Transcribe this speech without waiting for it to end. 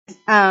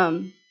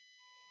um,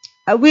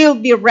 we'll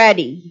be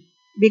ready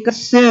because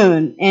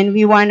soon, and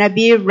we want to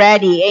be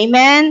ready.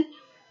 Amen.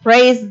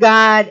 Praise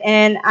God.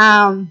 And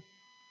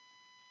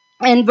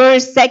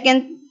verse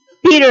 2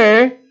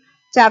 Peter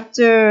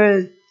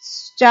chapter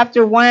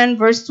 1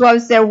 verse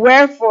 12 said,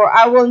 "Wherefore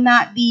I will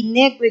not be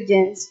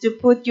negligent to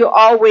put you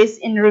always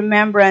in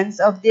remembrance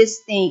of these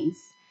things,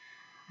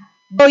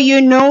 though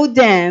you know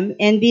them,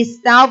 and be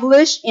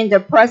established in the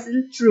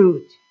present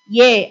truth.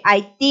 Yea,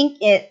 I think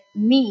it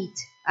meet,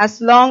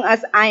 as long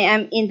as I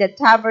am in the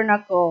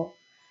tabernacle,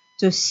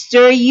 to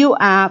stir you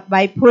up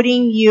by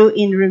putting you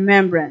in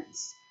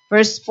remembrance."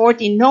 Verse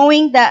 14,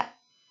 "Knowing that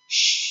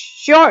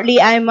shortly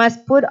I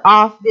must put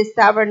off this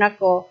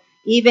tabernacle,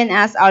 even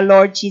as our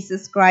Lord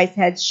Jesus Christ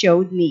had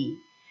showed me.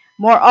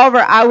 Moreover,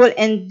 I will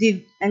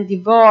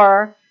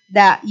endeavor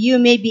that you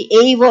may be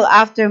able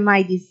after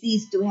my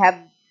decease to have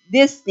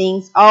these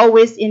things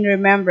always in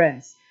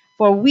remembrance.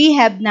 For we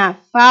have not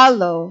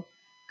followed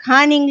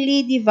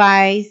cunningly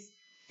devised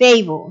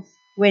fables,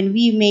 when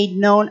we made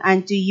known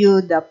unto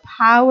you the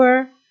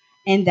power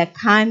and the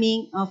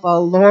coming of our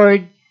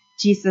Lord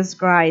Jesus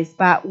Christ,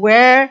 but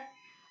we're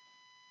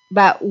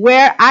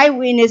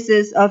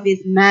eyewitnesses of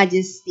his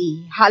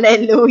majesty."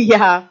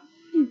 Hallelujah.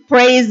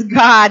 Praise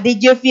God.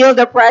 Did you feel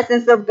the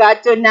presence of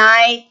God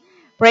tonight?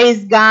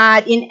 Praise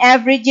God. In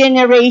every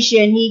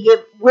generation, he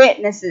gave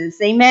witnesses.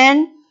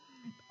 Amen.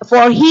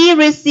 For he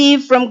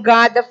received from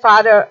God the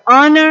Father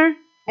honor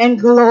and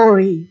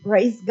glory.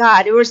 Praise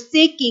God. We're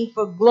seeking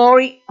for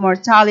glory,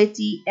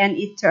 immortality, and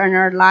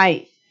eternal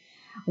life.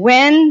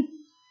 When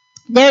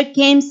there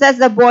came such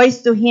a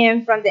voice to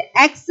him from the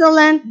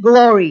excellent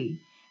glory,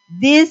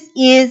 "This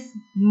is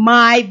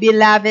my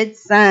beloved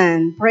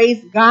Son."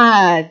 Praise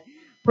God.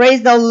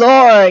 Praise the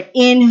Lord,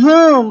 "in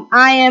whom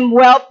I am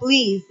well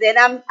pleased."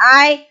 And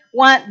I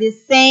want the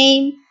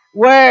same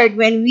word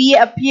when we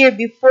appear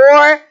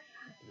before,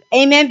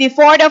 amen,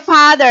 before the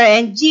Father.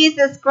 And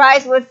Jesus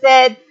Christ was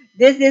said,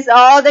 "This is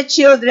all the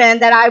children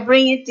that I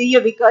bring it to you,"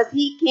 because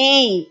he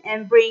came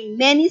and bring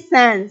many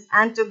sons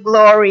unto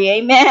glory.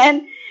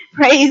 Amen.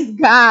 Praise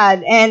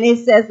God. And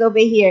it says over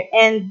here,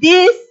 "And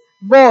this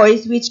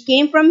voice which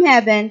came from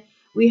heaven,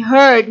 we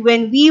heard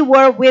when we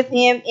were with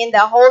him in the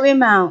holy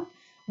mount.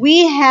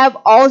 We have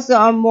also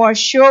a more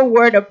sure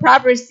word of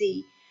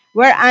prophecy,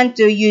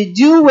 whereunto you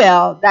do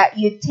well that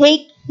you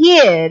take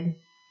heed,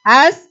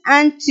 as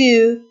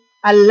unto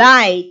a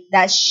light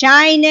that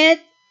shineth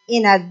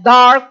in a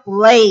dark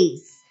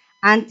place,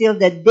 until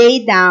the day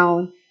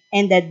dawn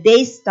and the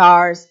day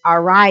stars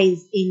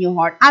arise in your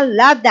heart." I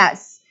love that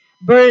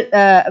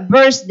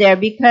verse there,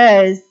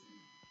 because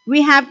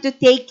we have to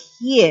take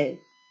heed.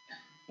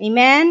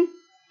 Amen.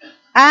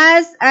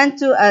 As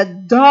unto a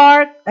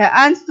dark,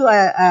 unto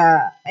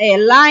a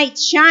light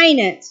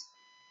shineth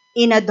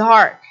in a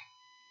dark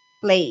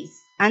place,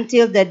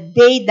 until the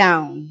day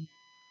dawn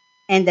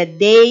and the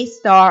day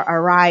star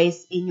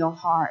arise in your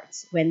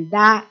hearts. When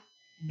that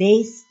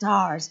day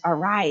stars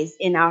arise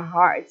in our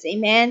hearts,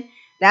 amen,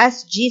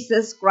 that's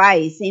Jesus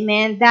Christ,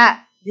 amen,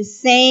 that the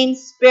same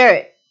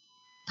Spirit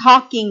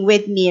talking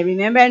with me.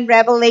 Remember in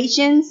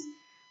Revelations,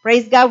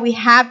 praise God, we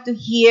have to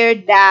hear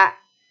that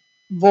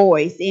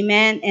voice,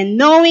 amen. And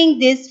knowing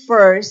this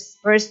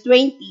first, verse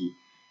 20,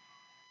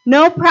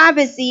 "No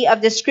prophecy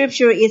of the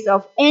scripture is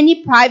of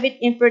any private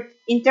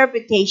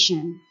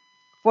interpretation,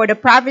 for the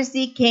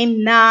prophecy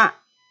came not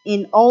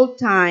in old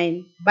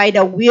time by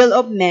the will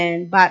of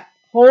men, but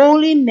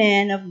holy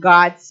men of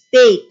God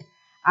spake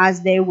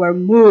as they were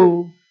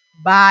moved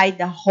by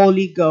the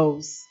Holy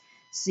Ghost."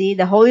 See,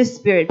 the Holy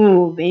Spirit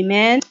move,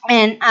 amen.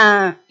 And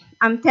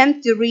I'm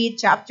tempted to read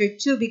chapter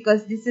 2,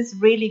 because this is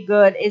really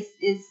good. It's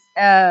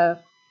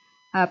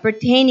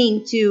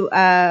pertaining to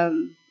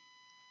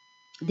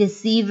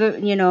deceiver,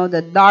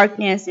 the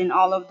darkness and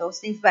all of those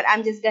things. But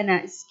I'm just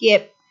gonna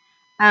skip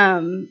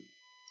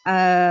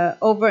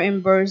over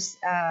in verse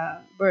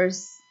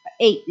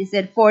 8. It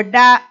said, "For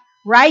that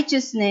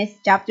righteousness,"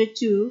 chapter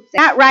 2,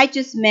 "that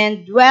righteous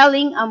men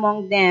dwelling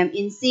among them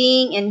in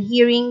seeing and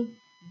hearing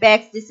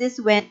becks." This is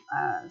when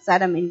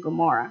Sodom and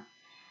Gomorrah,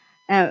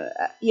 huh?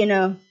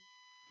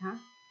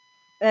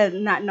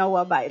 Not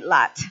Noah, by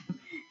Lot.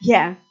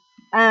 Yeah.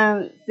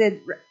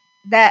 Said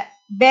that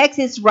becks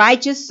his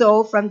righteous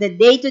soul from the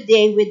day to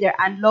day with their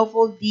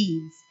unlawful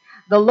deeds.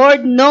 "The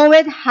Lord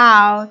knoweth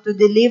how to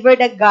deliver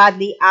the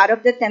godly out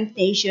of the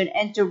temptation,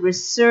 and to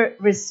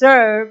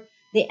reserve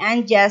the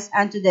unjust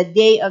unto the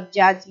day of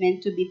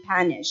judgment to be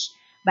punished.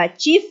 But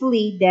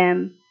chiefly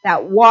them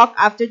that walk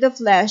after the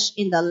flesh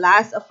in the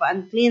lust of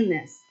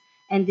uncleanness,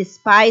 and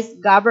despise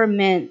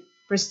government.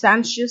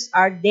 Presumptuous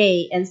are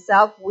they, and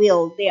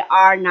self-willed. They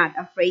are not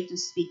afraid to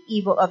speak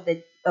evil of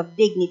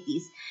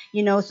dignities."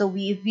 So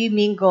we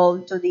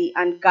mingle to the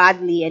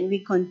ungodly, and we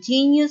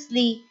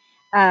continuously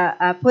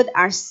put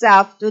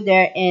ourselves to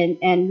there,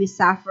 and we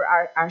suffer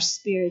our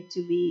spirit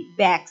to be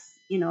vexed,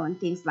 and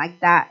things like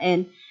that.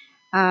 And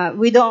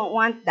we don't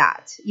want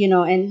that,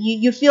 and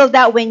you feel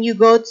that when you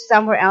go to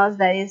somewhere else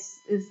that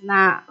is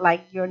not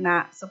like, you're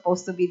not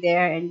supposed to be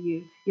there, and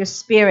your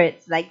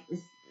spirit like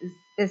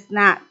is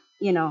not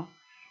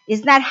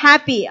is not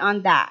happy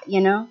on that,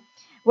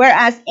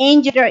 Whereas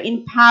angels are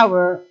in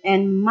power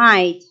and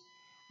might,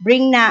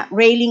 bring not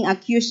railing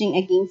accusing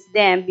against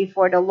them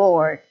before the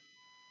Lord.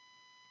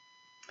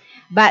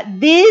 But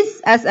this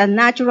as a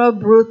natural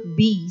brute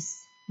beast,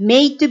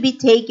 made to be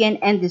taken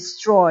and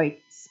destroyed,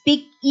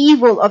 speak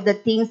evil of the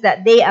things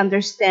that they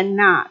understand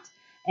not,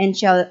 and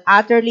shall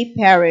utterly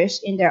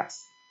perish in their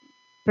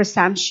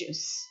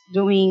presumptuous,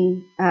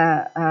 doing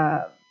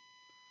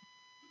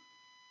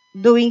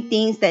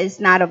things that is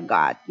not of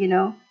God,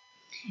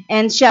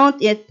 and shall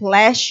count it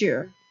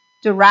pleasure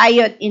to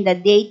riot in the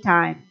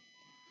daytime.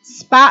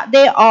 Spot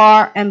they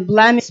are and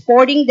blemish,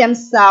 sporting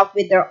themselves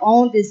with their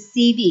own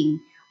deceiving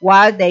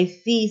while they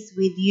feast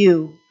with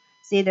you.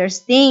 See, there's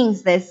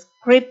things that's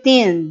crept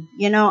in,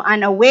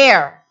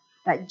 unaware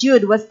that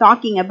Jude was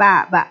talking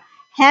about, but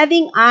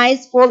having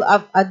eyes full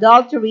of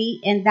adultery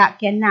and that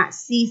cannot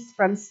cease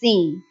from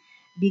sin,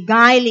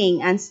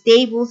 beguiling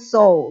unstable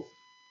souls.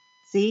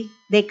 See,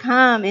 they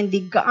come and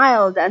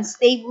beguile the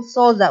unstable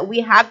souls that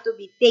we have to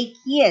take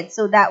heed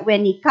so that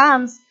when he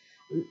comes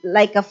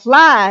like a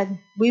flood,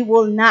 we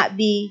will not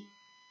be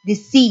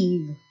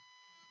deceived.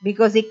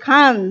 Because it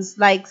comes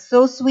like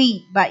so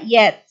sweet, but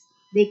yet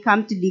they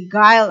come to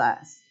beguile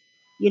us.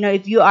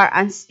 If you are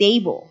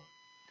unstable.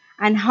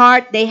 And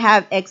heart they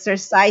have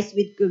exercised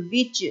with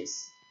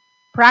covetous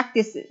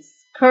practices,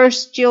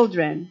 cursed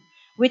children,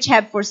 which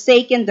have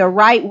forsaken the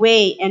right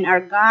way and are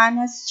gone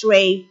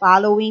astray,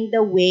 following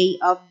the way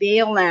of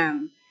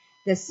Balaam,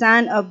 the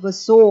son of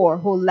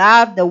Bosor, who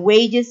loved the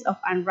wages of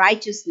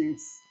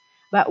unrighteousness,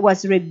 but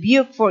was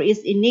rebuked for his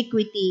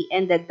iniquity,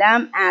 and the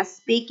dumb ass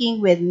speaking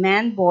with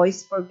man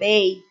voice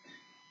forbade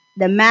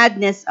the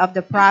madness of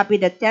the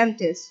prophet that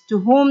tempteth, to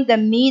whom the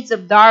means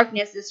of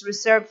darkness is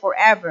reserved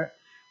forever.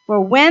 For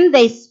when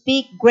they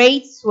speak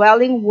great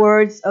swelling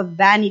words of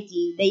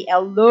vanity, they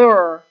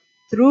allure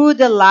through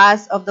the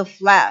lust of the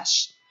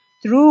flesh,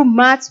 through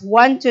much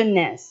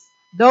wantonness,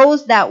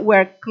 those that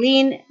were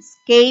clean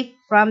escape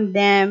from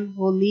them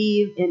who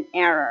live in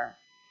error.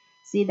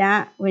 See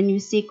that? When you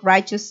seek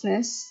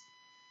righteousness,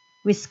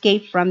 we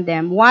escape from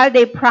them. While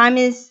they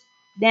promise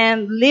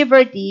them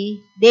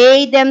liberty,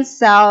 they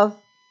themselves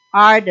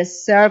are the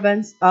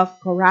servants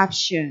of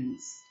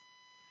corruptions.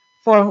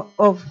 For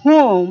of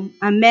whom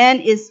a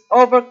man is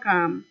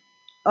overcome,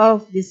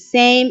 of the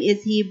same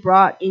is he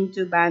brought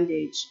into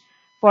bondage.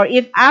 For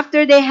if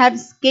after they have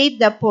escaped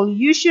the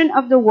pollution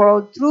of the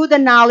world through the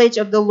knowledge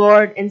of the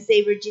Lord and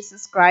Savior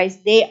Jesus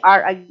Christ, they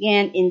are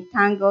again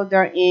entangled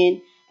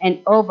therein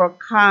and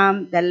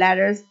overcome the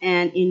latter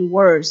and in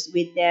worse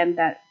with them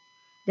that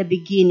the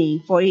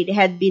beginning. For it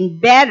had been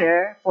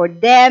better for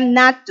them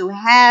not to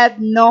have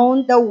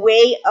known the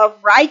way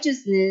of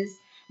righteousness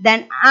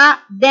than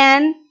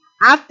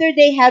after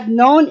they have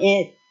known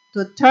it,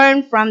 to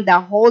turn from the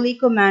holy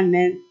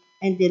commandment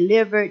and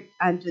delivered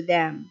unto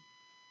them.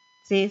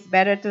 See, it's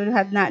better to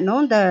have not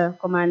known the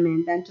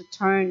commandment than to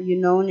turn, you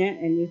know it,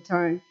 and you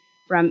turn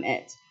from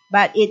it.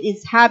 But it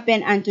is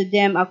happened unto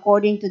them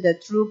according to the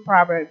true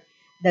proverb,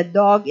 the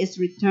dog is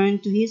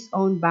returned to his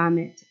own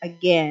vomit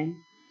again,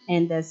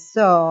 and the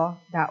sow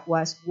that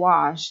was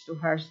washed to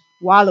her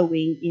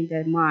wallowing in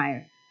the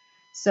mire.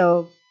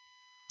 So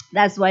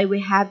that's why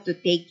we have to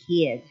take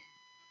heed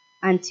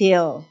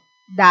until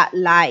that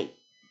light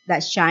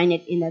that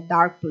shineth in a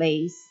dark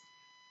place,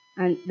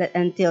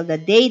 until the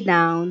day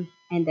dawn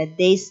and the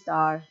day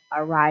star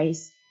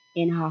arise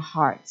in our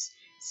hearts.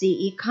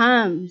 See, it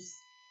comes,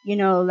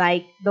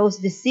 like those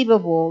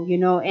deceivable,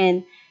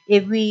 and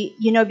if we,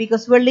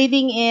 because we're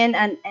living in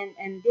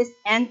and this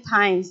end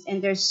times,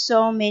 and there's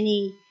so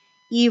many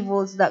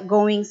evils that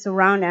going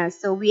surround us,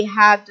 so we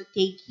have to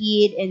take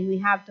heed and we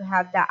have to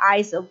have the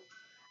eyes of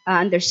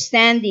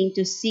understanding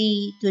to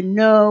see, to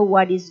know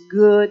what is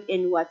good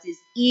and what is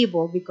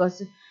evil,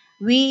 because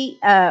we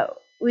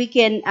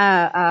can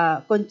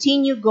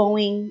continue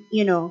going,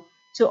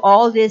 to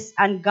all this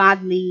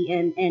ungodly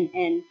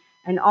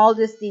and all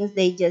these things.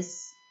 They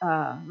just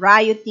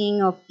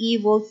rioting of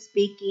evil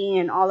speaking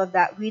and all of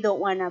that. We don't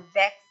want to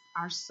vex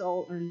our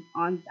soul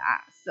on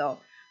that. So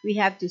we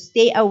have to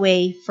stay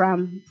away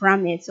from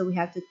it. So we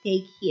have to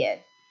take heed.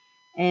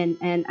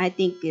 And I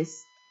think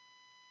this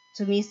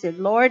to me said,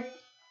 Lord,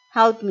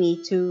 help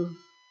me to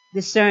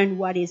discern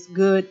what is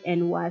good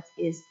and what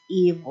is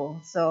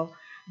evil. So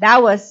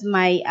that was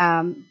my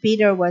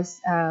Peter was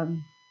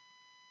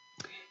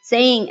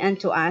saying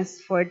unto us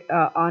for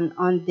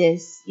on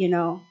this,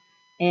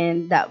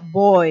 and that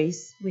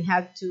voice, we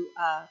have to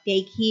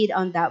take heed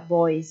on that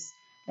voice,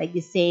 like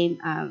the same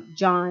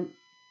John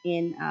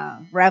in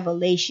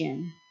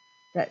Revelation,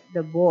 that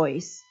the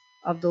voice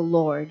of the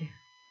Lord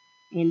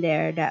in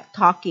there, that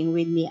talking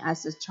with me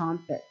as a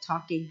trumpet,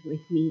 talking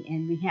with me.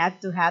 And we have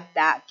to have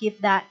that,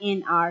 keep that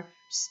in our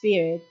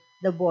spirit,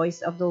 the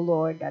voice of the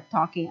Lord that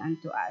talking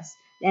unto us.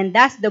 And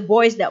that's the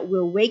voice that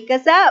will wake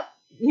us up,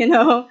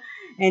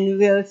 and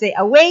we'll say,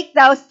 awake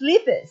thou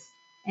sleepest.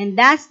 And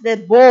that's the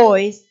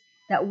voice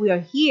that we are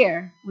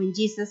here when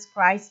Jesus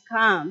Christ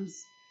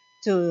comes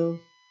to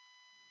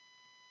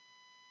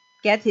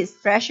get his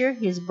treasure,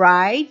 his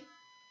bride.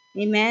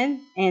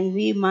 Amen. And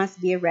we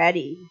must be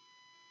ready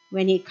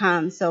when he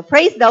comes. So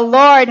praise the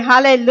Lord.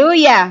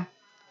 Hallelujah.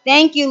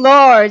 Thank you,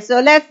 Lord. So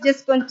let's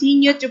just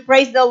continue to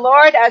praise the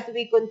Lord as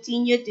we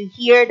continue to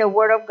hear the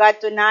word of God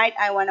tonight.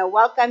 I want to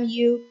welcome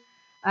you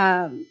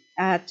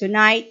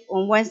tonight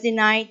on Wednesday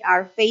night,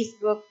 our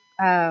Facebook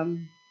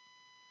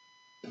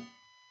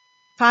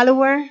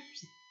follower.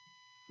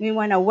 We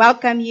want to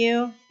welcome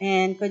you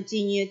and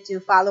continue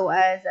to follow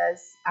us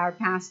as our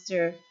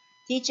pastor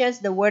teaches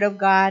the word of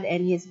God,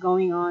 and he's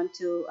going on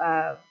to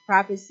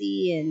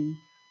prophecy and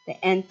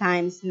the end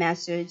times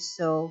message.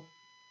 So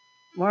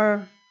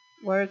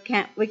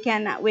we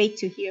cannot wait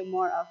to hear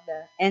more of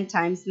the end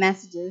times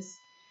messages.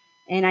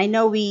 And I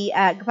know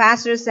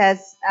pastor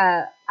says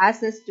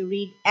asked us to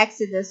read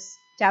Exodus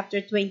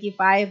chapter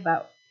 25,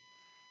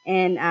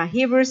 and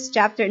Hebrews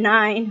chapter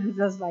 9.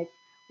 I was like,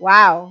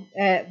 wow,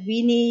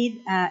 we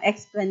need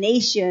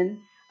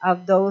explanation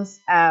of those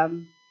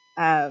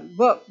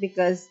book,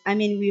 because I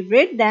mean we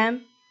read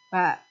them,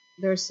 but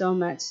there's so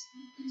much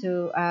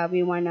to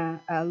we want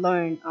to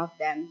learn of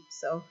them.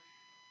 So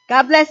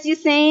God bless you,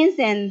 saints,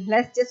 and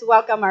let's just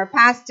welcome our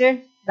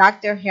pastor,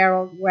 Dr.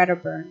 Harold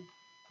Wedderburn.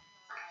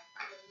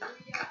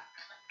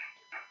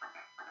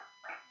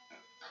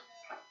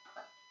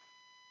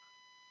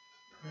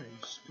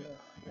 Praise God.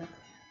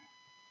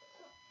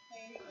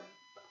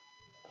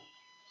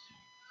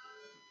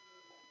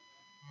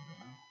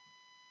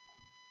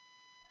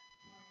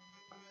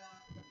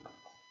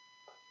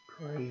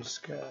 Praise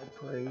God.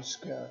 Praise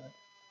God.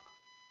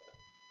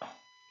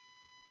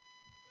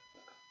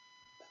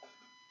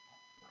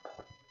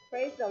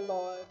 Praise the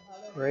Lord.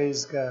 Hallelujah.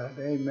 Praise God.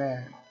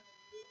 Amen.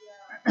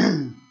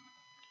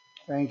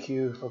 Thank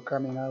you for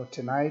coming out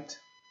tonight.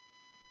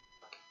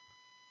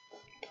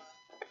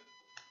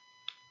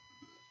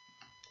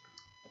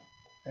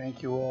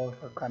 Thank you all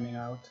for coming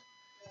out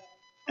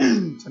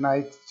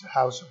tonight to the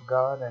house of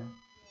God, and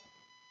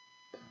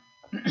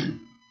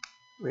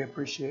we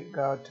appreciate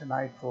God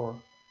tonight for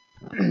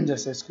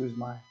just excuse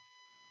my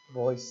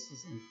voice,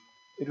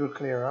 it will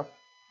clear up.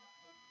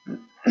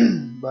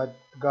 But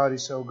God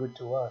is so good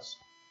to us.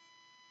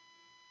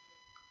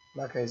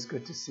 Like it's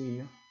good to see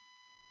you,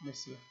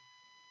 miss you,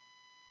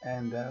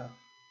 and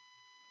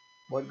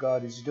what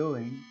God is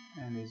doing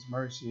and His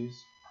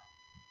mercies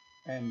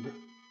and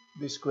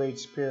this great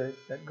spirit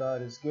that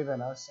God has given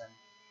us, and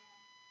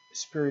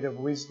spirit of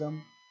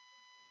wisdom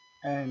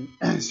and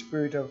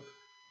spirit of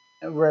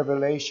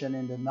revelation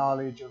in the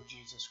knowledge of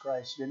Jesus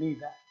Christ. You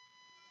need that.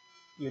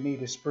 You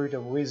need a spirit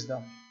of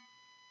wisdom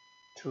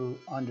to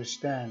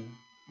understand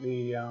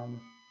the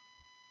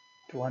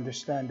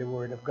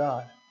Word of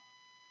God.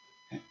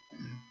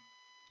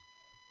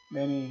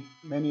 Many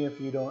of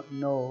you don't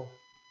know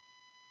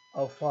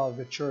how far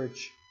the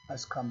church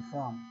has come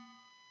from.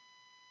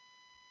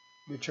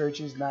 The church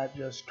is not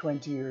just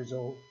 20 years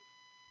old.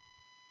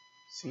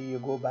 See, you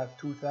go back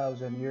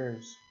 2,000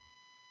 years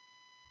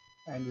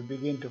and you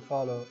begin to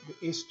follow the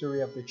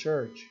history of the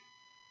church.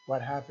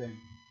 What happened?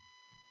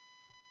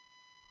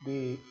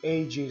 The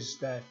ages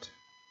that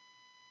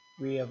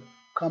we have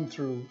come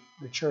through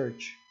the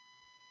church,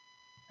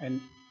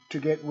 and to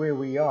get where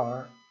we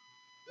are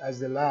as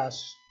the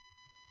last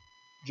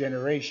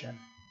generation.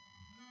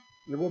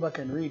 You go back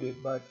and read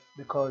it, but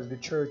because the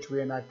church,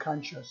 we are not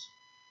conscious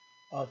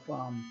of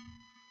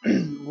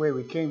where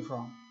we came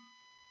from.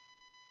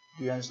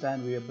 Do you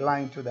understand? We are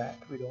blind to that.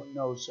 We don't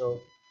know.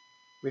 So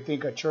we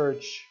think a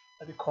church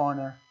at the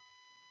corner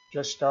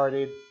just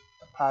started,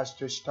 a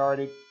pastor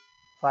started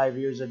 5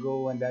 years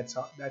ago, and that's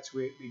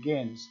where it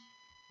begins.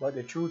 But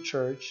the true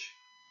church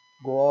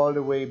go all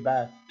the way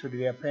back to the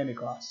day of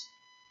Pentecost.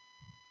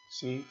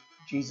 See,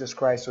 Jesus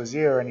Christ was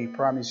here, and He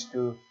promised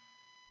to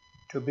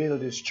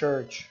build His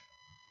church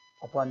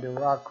upon the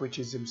rock which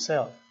is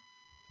Himself.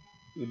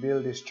 He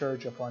built His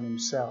church upon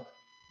Himself,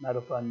 not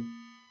upon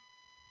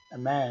a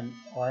man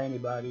or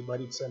anybody, but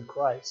it's on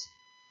Christ.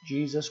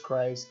 Jesus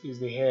Christ is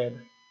the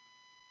head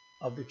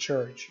of the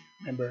church.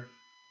 Remember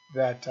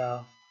that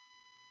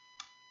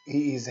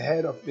He is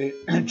head of the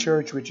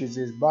church, which is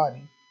His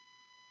body.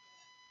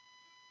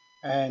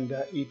 And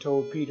He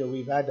told Peter,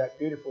 we've had that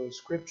beautiful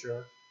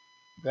scripture,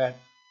 that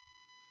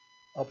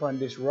upon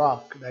this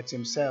rock, that's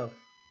Himself,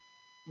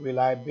 will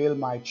I build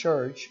my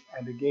church,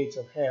 and the gates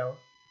of hell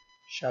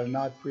shall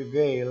not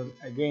prevail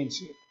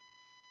against it.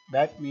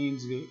 That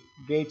means the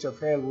gates of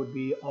hell would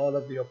be all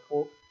of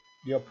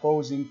the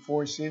opposing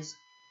forces.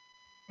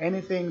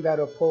 Anything that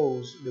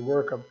oppose the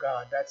work of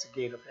God, that's the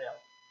gate of hell.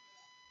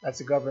 That's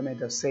the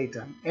government of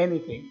Satan.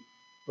 Anything,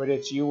 whether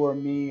it's you or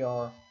me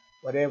or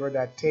whatever,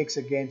 that takes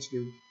against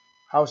the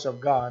house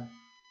of God,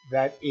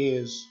 that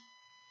is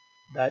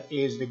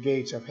the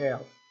gates of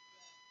hell.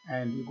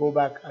 And you go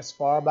back as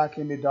far back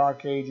in the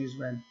dark ages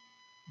when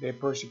they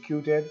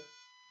persecuted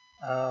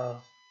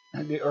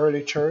the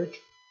early church.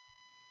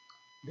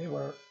 They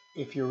were,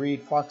 if you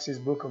read Fox's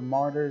Book of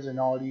Martyrs and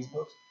all these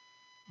books,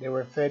 they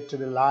were fed to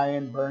the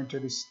lion, burned to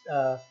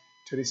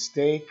the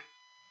stake.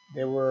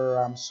 They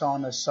were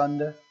sawn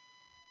asunder,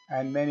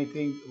 and many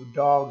things,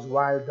 dogs,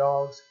 wild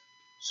dogs.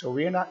 So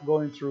we're not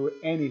going through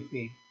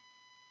anything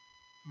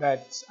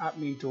that's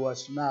happening to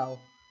us now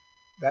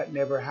that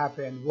never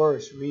happened.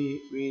 Worse,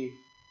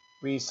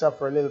 we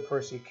suffer a little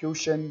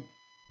persecution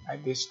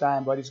at this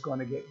time, but it's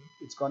gonna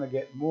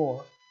get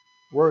more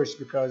worse,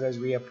 because as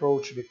we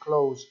approach the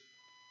close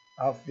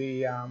of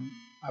the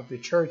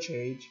church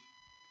age,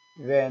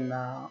 then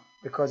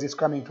because it's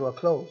coming to a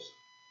close,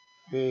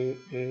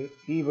 the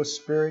evil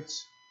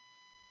spirits,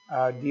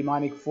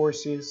 demonic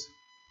forces,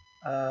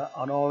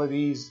 on all of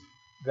these,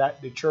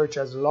 that the church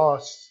has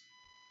lost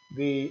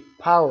the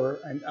power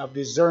and of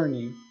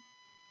discerning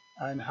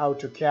and how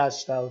to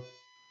cast out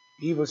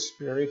evil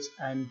spirits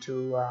and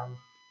to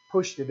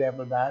push the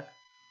devil back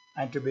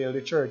and to build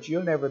a church.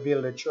 You'll never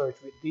build a church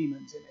with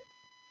demons in it.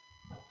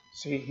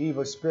 See,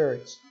 evil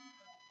spirits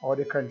or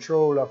the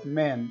control of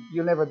men.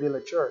 You'll never build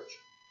a church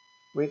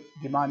with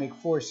demonic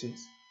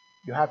forces.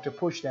 You have to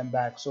push them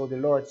back. So the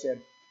Lord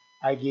said,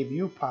 I give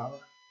you power.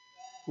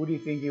 Who do you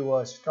think he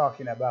was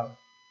talking about?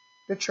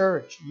 The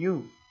church,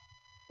 you,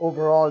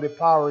 over all the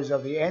powers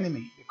of the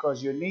enemy,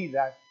 because you need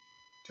that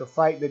to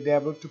fight the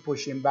devil, to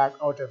push him back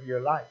out of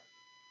your life.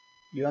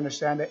 You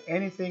understand that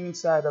anything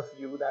inside of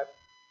you that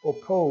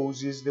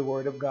opposes the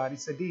word of God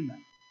is a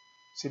demon.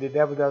 See, the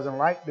devil doesn't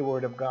like the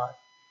word of God.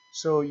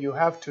 So you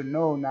have to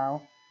know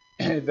now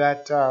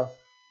that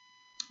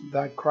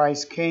that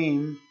Christ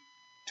came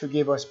to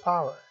give us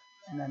power.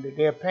 And on the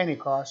day of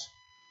Pentecost,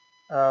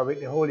 with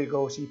the Holy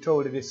Ghost, he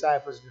told the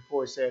disciples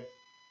before, he said,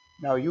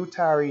 now you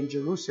tarry in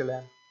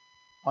Jerusalem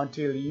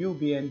until you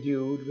be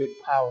endued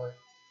with power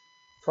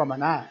from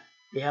on high.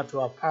 They have to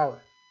have power.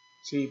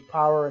 See,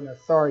 power and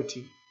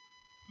authority.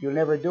 You'll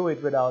never do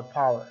it without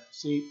power.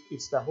 See,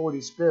 it's the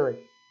Holy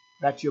Spirit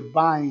that you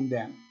bind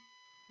them.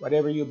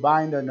 Whatever you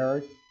bind on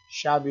earth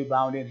shall be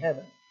bound in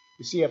heaven.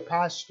 You see, a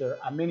pastor,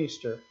 a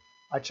minister,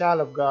 a child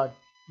of God,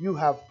 you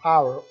have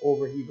power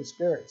over evil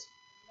spirits.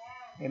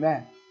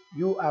 Amen.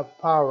 You have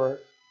power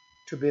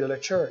to build a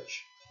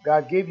church.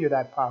 God gave you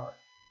that power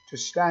to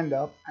stand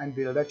up and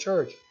build a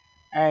church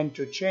and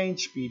to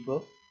change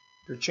people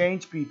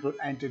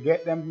and to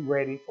get them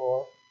ready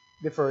for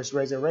the first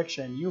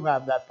resurrection. You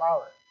have that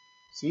power.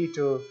 See,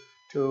 to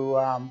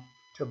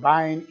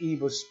bind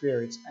evil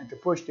spirits and to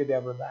push the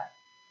devil back.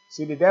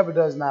 See, the devil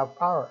doesn't have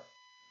power.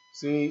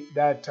 See,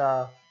 that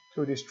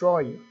to destroy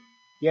you.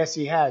 Yes,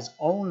 he has.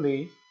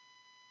 Only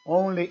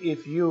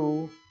if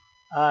you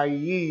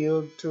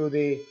yield to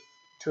the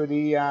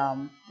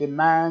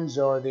demands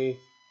or the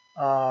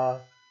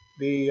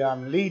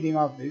leading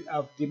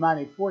of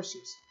demonic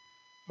forces.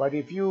 But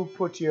if you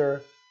put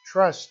your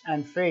trust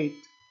and faith,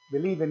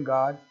 believe in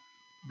God,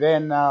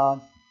 then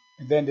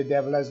the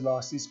devil has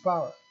lost his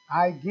power.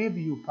 I give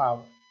you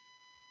power.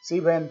 See,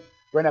 when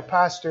a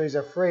pastor is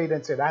afraid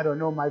and said, I don't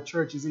know, my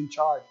church is in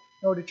charge.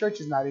 No, the church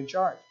is not in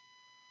charge.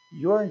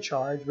 You're in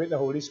charge with the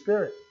Holy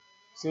Spirit.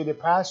 See, the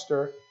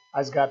pastor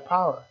has got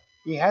power.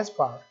 He has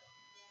power.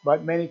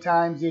 But many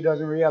times he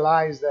doesn't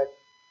realize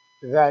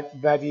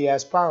that he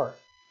has power.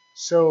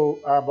 So,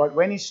 but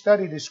when he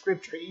studied the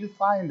scripture, he'll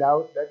find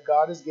out that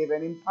God has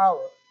given him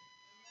power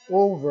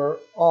over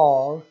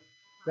all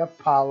the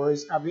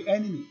powers of the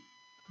enemy.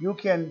 You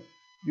can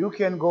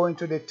go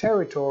into the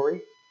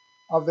territory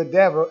of the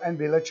devil and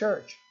build a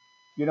church.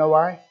 You know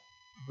why?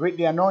 With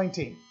the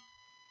anointing.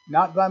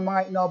 Not by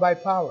might nor by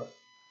power,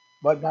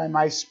 but by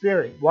my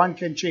spirit. One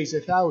can chase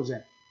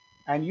 1,000.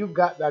 And you've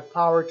got that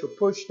power to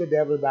push the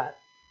devil back.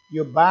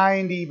 You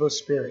bind evil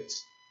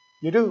spirits.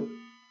 You do.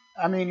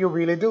 I mean, you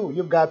really do.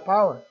 You've got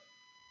power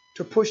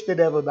to push the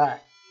devil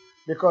back.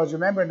 Because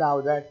remember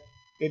now that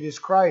it is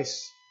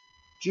Christ,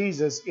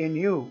 Jesus in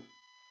you.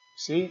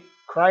 See?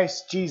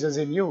 Christ, Jesus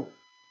in you.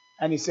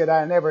 And he said,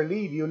 I'll never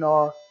leave you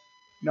nor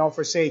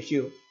forsake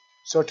you.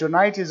 So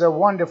tonight is a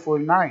wonderful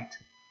night.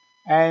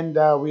 And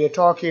we are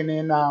talking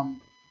in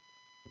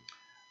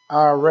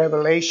our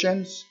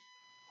Revelations,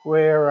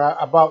 where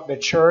about the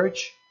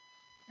church.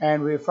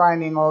 And we're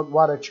finding out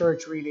what a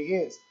church really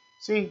is.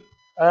 See,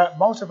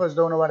 most of us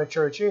don't know what a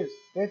church is.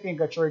 They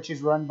think a church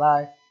is run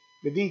by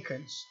the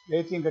deacons.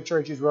 They think a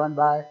church is run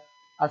by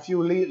a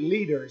few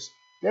leaders.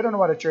 They don't know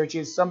what a church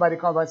is. Somebody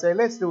comes and say,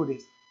 let's do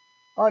this.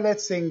 Or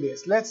let's sing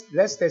this. Let's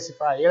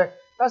testify.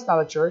 That's not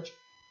a church.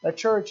 A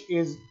church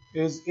is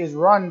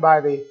run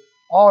by the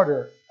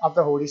order of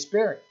the Holy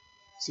Spirit.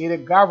 See, the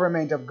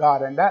government of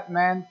God. And that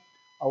man,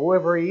 or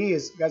whoever he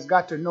is, has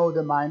got to know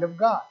the mind of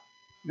God.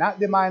 Not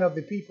the mind of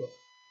the people.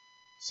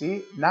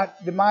 See,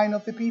 not the mind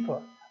of the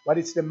people, but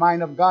it's the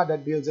mind of God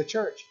that builds a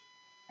church.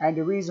 And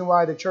the reason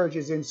why the church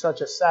is in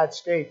such a sad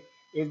state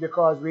is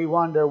because we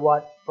wonder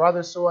what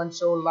brother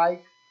so-and-so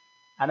like,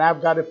 and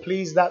I've got to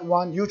please that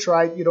one. You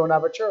try it, you don't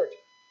have a church.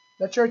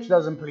 The church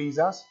doesn't please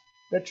us.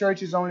 The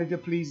church is only to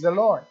please the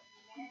Lord.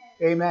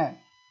 Amen.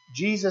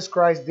 Jesus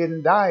Christ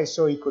didn't die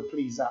so he could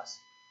please us.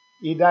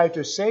 He died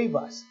to save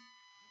us.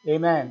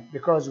 Amen.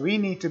 Because we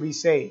need to be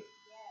saved,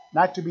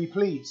 not to be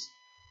pleased.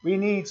 We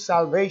need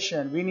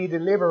salvation. We need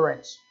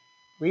deliverance.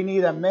 We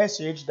need a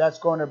message that's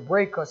going to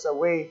break us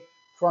away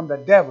from the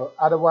devil.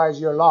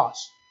 Otherwise, you're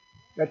lost.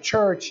 The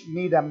church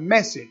need a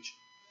message,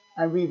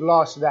 and we've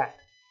lost that.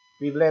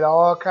 We've let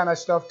all kind of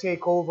stuff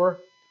take over,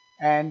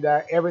 and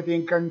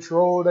everything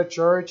control the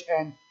church,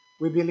 and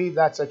we believe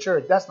that's a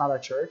church. That's not a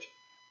church.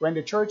 When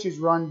the church is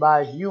run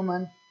by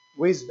human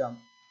wisdom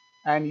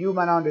and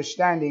human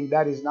understanding,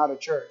 that is not a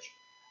church.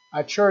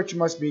 A church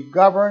must be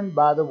governed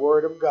by the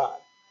Word of God.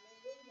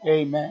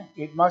 Amen.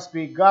 It must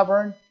be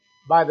governed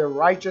by the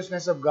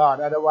righteousness of God.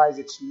 Otherwise,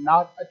 it's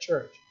not a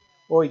church.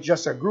 Or it's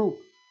just a group.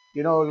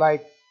 You know,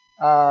 like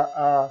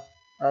a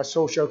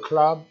social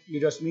club. You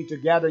just meet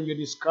together, you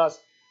discuss,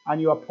 and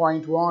you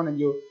appoint one, and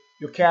you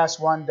cast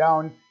one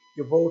down,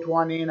 you vote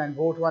one in and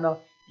vote one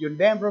out. You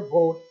never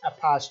vote a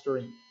pastor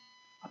in.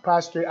 A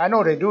pastor, I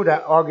know they do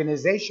that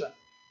organization,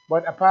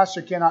 but a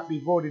pastor cannot be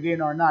voted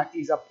in or not.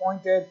 He's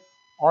appointed,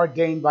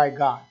 ordained by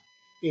God.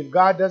 If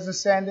God doesn't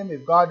send him,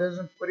 if God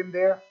doesn't put him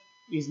there,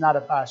 he's not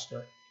a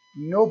pastor.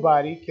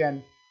 Nobody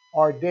can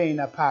ordain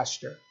a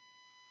pastor,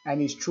 and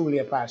he's truly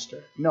a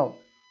pastor. No,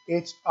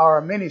 it's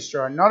our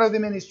minister, none of the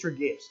minister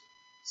gifts.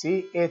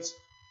 See, it's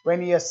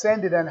when he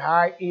ascended on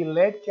high, he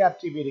led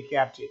captivity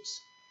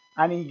captives,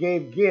 and he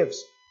gave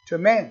gifts to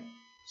men.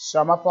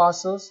 Some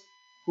apostles,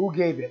 who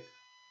gave it?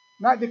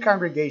 Not the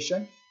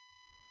congregation.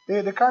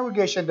 The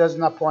congregation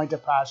doesn't appoint a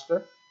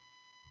pastor,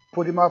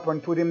 put him up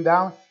and put him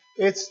down.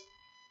 It's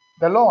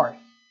the Lord.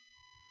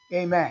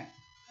 Amen.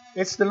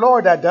 It's the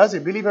Lord that does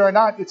it. Believe it or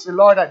not, it's the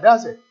Lord that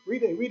does it.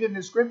 Read it in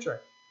the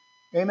scripture.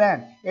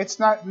 Amen. It's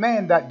not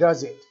man that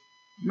does it.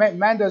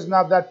 Man doesn't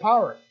have that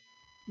power.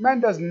 Man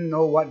doesn't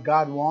know what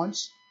God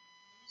wants.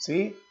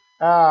 See?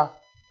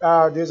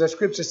 There's a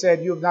scripture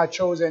said, you have not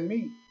chosen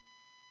me,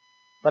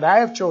 but I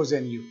have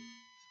chosen you.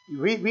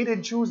 We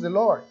didn't choose the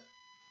Lord.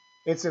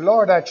 It's the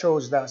Lord that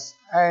chose us.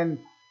 And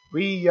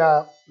we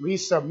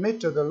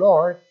submit to the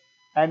Lord.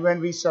 And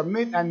when we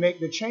submit and make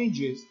the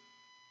changes,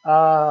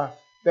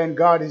 then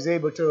God is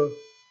able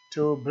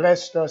to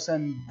bless us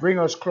and bring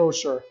us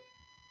closer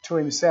to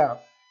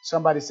himself.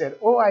 Somebody said,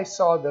 oh, I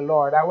saw the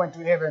Lord. I went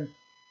to heaven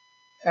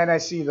and I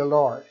see the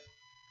Lord.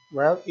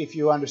 Well, if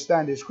you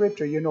understand the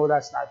scripture, you know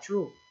that's not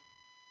true.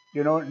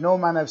 You know, no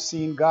man have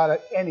seen God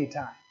at any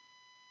time,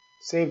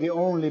 save the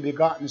only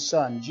begotten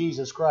Son,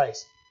 Jesus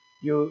Christ.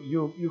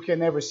 You can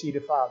never see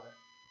the Father.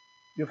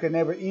 You can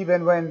never,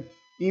 even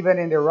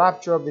in the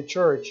rapture of the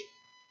church,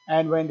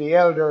 and when the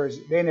elders,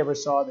 they never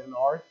saw the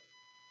Lord.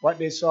 What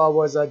they saw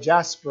was a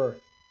jasper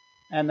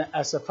and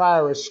a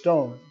sapphire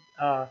stone,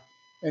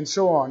 and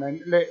so on.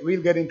 And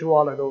we'll get into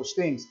all of those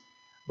things.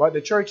 But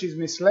the church is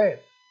misled.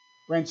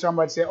 When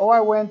somebody say, oh,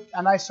 I went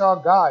and I saw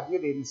God. You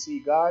didn't see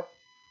God.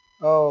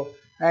 Oh,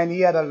 and he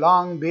had a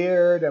long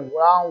beard, a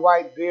long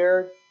white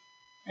beard,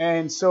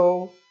 and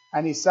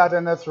he sat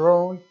on a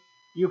throne.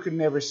 You could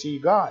never see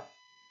God.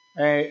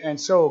 And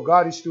so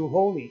God is too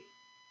holy.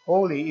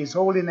 Holy, his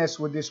holiness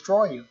would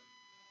destroy you.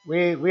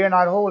 We are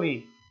not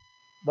holy,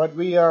 but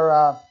we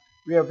are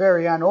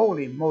very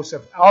unholy,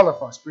 all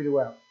of us pretty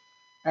well.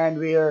 And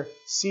we are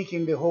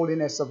seeking the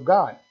holiness of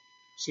God.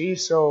 See,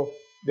 so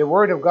the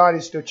word of God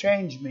is to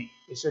change me.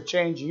 It's to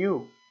change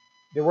you.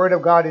 The word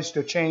of God is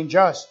to change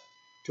us,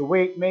 to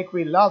make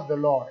we love the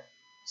Lord.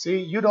 See,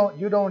 you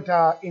don't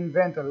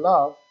invent a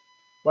love,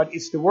 but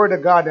it's the word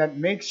of God that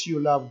makes you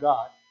love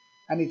God.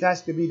 And it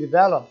has to be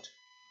developed.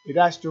 It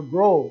has to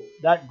grow.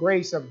 That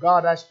grace of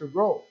God has to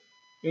grow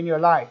in your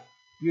life.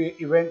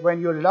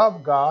 When you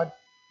love God,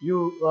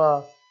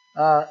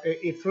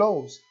 it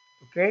flows.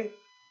 Okay?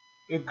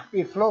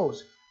 It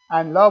flows.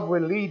 And love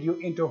will lead you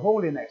into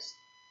holiness.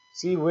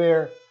 See,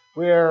 where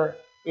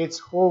it's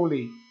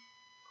holy,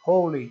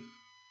 holy,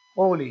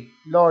 holy,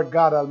 Lord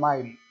God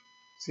Almighty.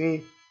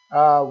 See,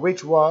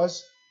 which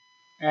was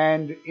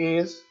and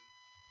is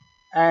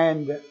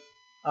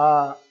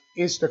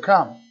to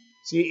come.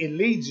 See, it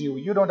leads you.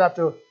 You don't have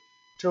to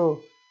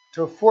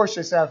force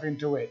yourself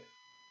into it.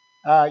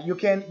 You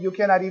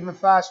cannot even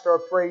fast or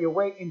pray your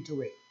way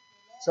into it.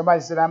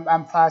 Somebody said,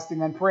 I'm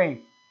fasting and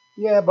praying.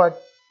 Yeah,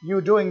 but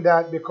you're doing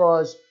that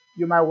because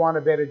you might want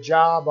a better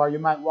job, or you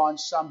might want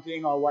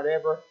something, or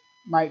whatever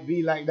might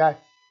be like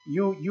that.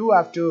 You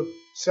have to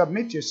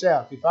submit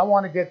yourself. If I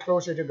want to get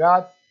closer to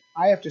God,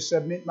 I have to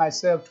submit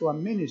myself to a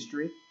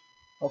ministry,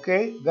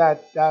 okay,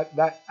 that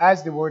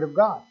has the Word of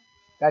God,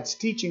 that's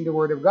teaching the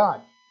Word of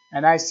God.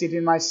 And I sit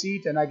in my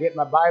seat and I get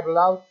my Bible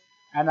out,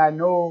 and I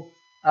know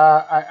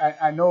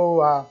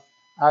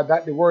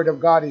that the Word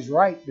of God is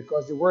right,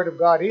 because the Word of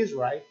God is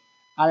right,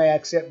 and I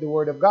accept the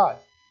Word of God.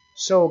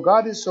 So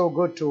God is so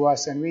good to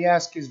us, and we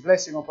ask His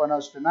blessing upon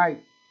us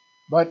tonight.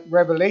 But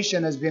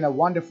Revelation has been a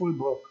wonderful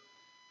book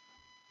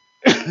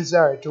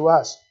to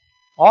us.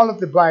 All of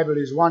the Bible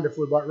is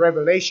wonderful, but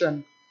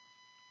Revelation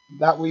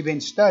that we've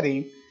been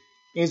studying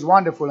is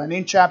wonderful. And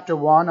in chapter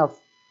 1 of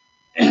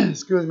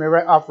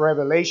of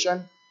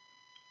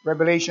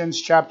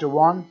Revelations chapter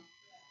 1,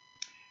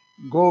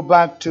 go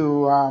back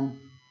to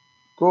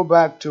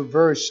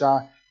verse.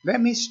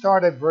 Let me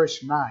start at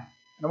verse 9.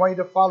 And I want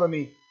you to follow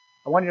me.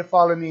 I want you to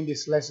follow me in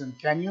this lesson.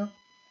 Can you?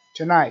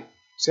 Tonight.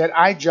 Said,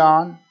 I,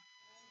 John,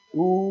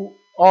 who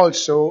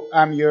also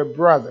am your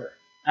brother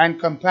and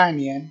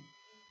companion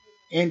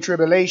in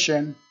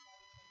tribulation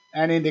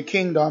and in the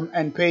kingdom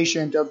and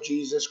patience of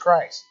Jesus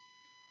Christ.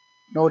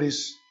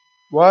 Notice,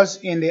 was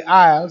in the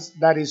isles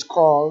that is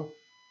called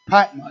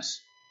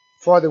Patmos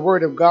for the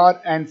word of God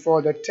and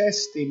for the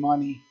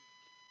testimony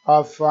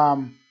of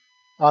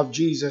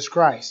Jesus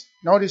Christ.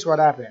 Notice what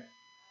happened.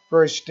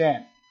 Verse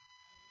 10.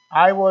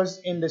 I was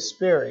in the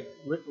Spirit.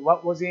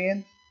 What was he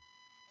in?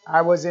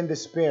 I was in the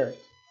Spirit.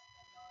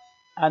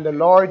 And the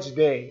Lord's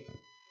day,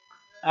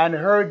 and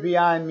heard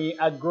behind me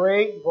a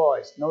great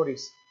voice.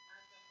 Notice,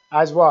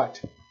 as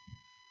what?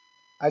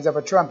 As of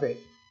a trumpet.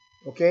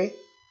 Okay?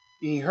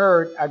 He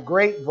heard a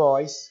great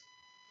voice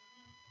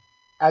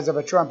as of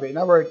a trumpet. In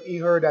other words, he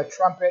heard a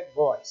trumpet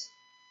voice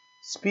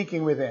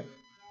speaking with him.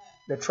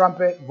 The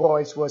trumpet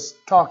voice was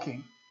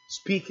talking,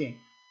 speaking,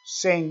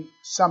 saying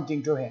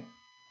something to him.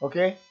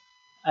 Okay?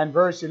 And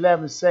verse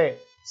 11 says,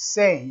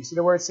 saying. You see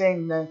the word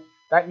saying?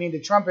 That means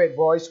the trumpet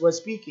voice was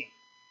speaking.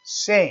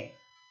 Saying,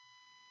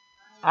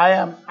 I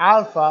am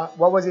Alpha.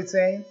 What was it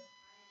saying?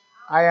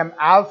 I am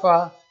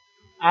Alpha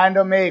and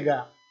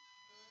Omega,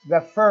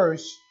 the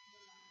first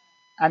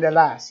and the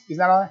last. Is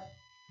that all right?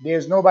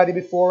 There's nobody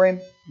before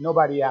him,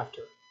 nobody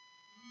after.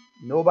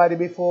 Nobody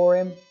before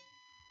him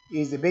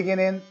is the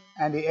beginning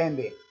and the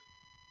ending,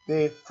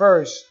 the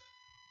first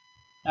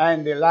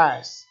and the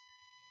last.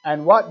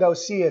 And what thou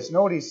seest,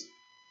 notice,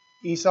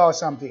 he saw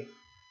something.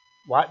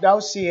 What thou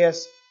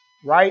seest,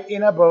 write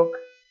in a book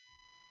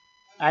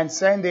and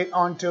send it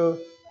unto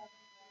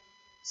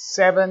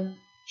 7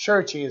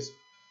 churches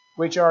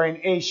which are in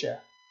Asia,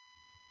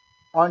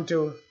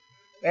 unto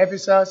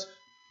Ephesus,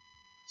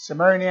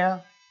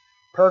 Smyrna,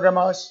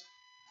 Pergamos,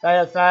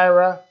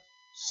 Thyatira,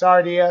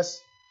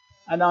 Sardis,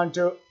 and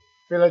unto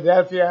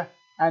Philadelphia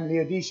and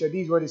Laodicea.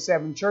 These were the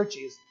 7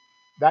 churches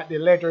that the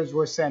letters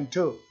were sent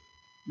to.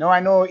 Now I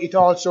know it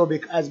also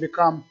has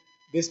become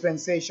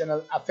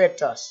dispensational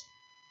affectus,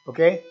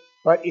 okay?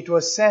 But it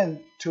was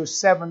sent to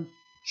 7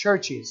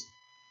 churches,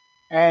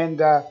 and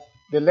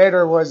the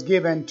letter was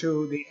given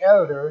to the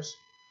elders,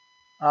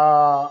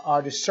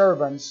 or the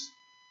servants,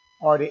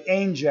 or the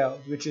angel,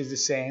 which is the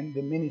same,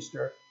 the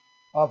minister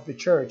of the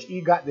church.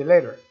 He got the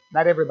letter.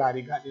 Not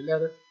everybody got the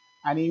letter,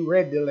 and he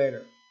read the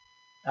letter.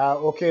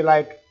 Okay,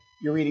 like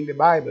you're reading the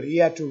Bible, he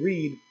had to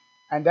read,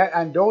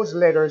 and those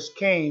letters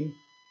came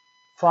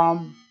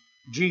from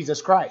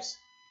Jesus Christ.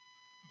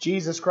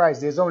 Jesus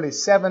Christ. There's only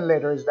 7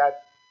 letters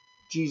that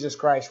Jesus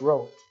Christ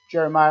wrote.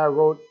 Jeremiah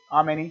wrote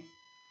how many?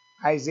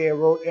 Isaiah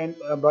wrote,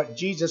 but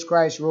Jesus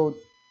Christ wrote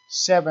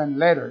 7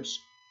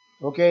 letters.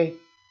 Okay,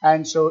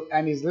 and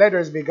his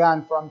letters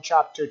began from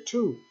chapter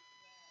 2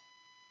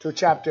 to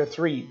chapter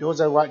 3.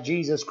 Those are what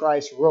Jesus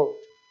Christ wrote.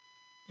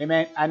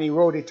 Amen. And he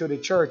wrote it to the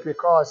church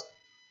because,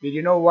 did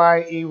you know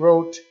why he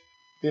wrote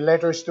the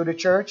letters to the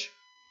church?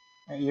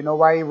 And you know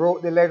why he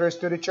wrote the letters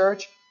to the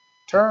church?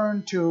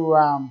 Turn to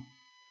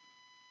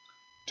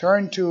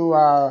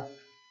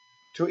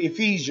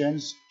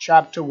Ephesians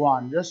chapter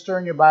 1. Just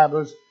turn your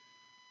Bibles,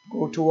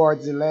 go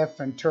towards the left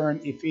and turn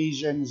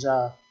Ephesians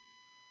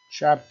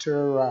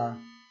chapter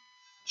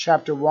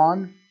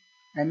 1.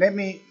 And let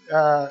me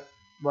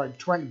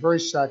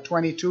verse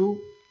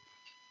 22.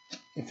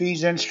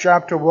 Ephesians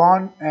chapter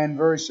 1 and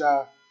verse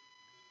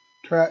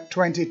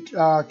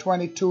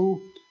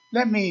 22.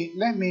 Let me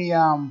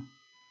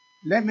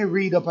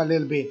read up a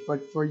little bit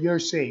for your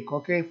sake,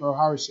 okay, for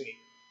our sake.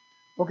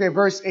 Okay,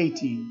 verse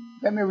 18.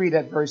 Let me read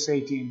at verse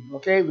 18.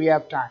 Okay, we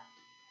have time.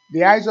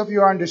 The eyes of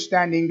your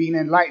understanding being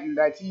enlightened,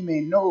 that ye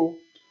may know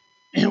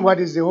what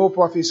is the hope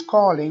of his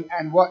calling,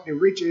 and what the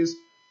riches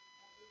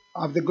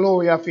of the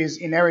glory of his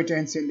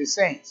inheritance in the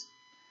saints,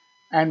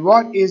 and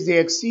what is the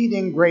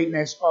exceeding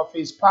greatness of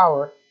his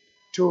power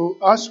to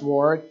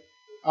usward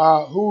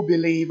who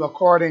believe,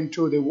 according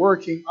to the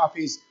working of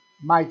his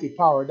mighty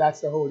power.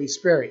 That's the Holy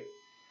Spirit,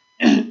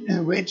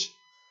 which,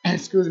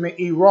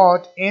 he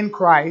wrought in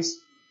Christ.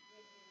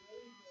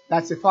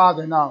 That's the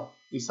Father now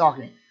he's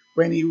talking.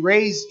 When he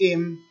raised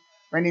him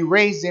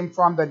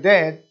from the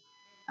dead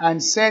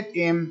and set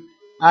him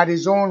at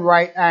his own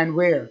right hand,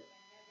 where?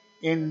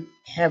 In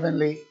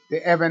the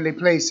heavenly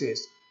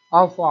places.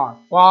 How far?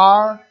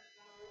 Far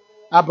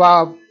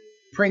above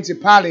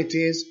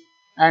principalities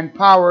and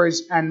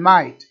powers and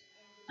might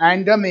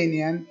and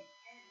dominion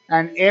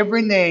and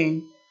every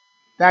name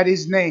that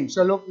is named.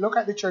 So look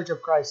at the Church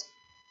of Christ.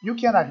 You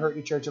cannot hurt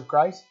the Church of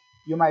Christ.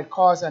 You might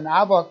cause an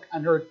havoc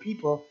and hurt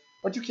people,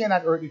 but you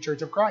cannot hurt the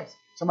Church of Christ.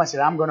 Somebody said,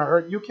 I'm going to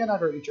hurt you. You cannot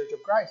hurt the Church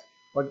of Christ.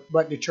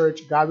 But the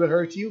church, God will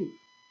hurt you.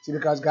 See,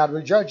 because God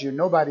will judge you.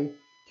 Nobody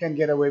can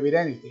get away with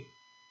anything.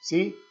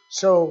 See?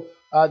 So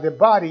the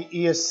body,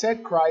 he has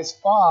set Christ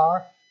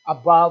far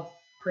above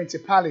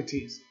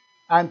principalities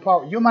and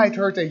power. You might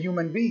hurt a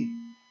human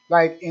being,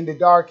 like in the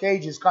dark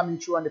ages coming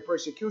through and the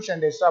persecution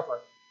they suffer.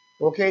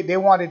 Okay, they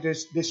wanted to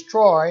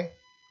destroy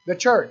the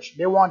church.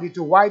 They wanted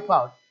to wipe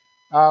out.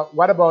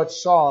 What about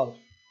Saul,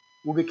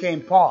 who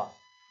became Paul?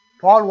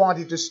 Paul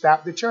wanted to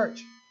stop the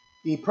church.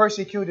 He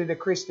persecuted the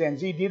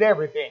Christians. He did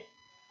everything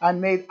and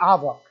made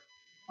havoc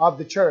of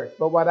the church.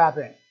 But what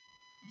happened?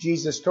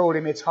 Jesus told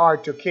him it's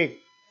hard to kick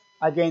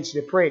against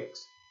the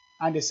pricks.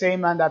 And the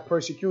same man that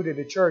persecuted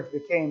the church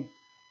became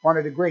one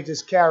of the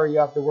greatest carriers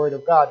of the word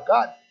of God.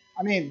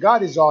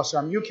 God is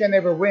awesome. You can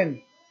never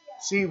win.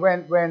 See,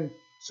 when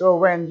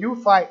you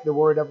fight the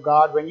word of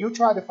God, when you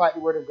try to fight the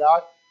word of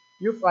God,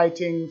 you're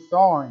fighting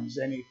thorns,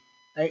 and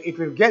it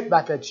will get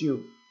back at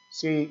you.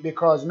 See,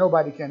 because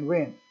nobody can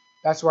win.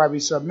 That's why we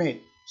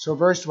submit. So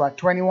verse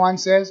 21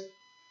 says,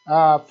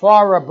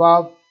 far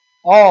above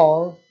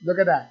all, look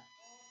at that.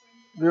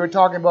 We were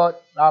talking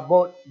about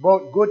both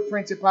good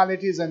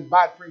principalities and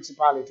bad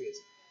principalities.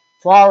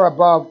 Far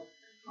above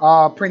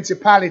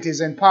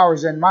principalities and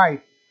powers and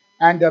might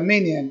and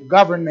dominion,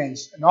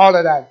 governments, and all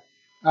of that,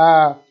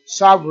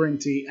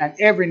 sovereignty and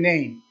every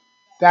name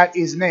that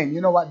is named.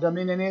 You know what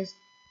dominion is?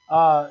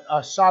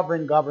 A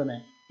sovereign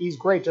government. He's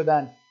greater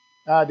than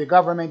the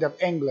government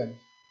of England.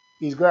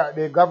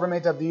 The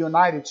government of the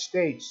United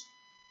States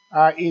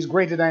is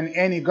greater than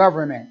any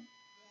government,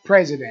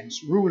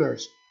 presidents,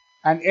 rulers,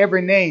 and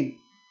every name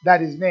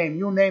that is named.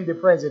 You name the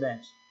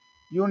president.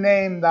 You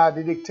name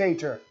the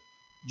dictator.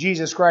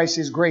 Jesus Christ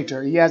is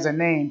greater. He has a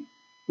name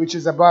which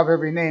is above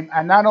every name.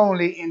 And not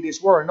only in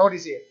this world.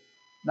 Notice it.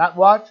 Not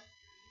what?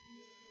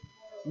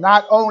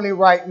 Not only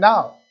right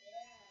now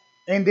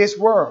in this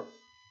world,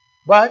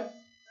 but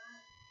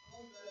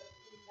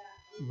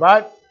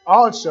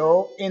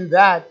also in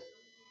that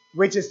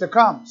which is to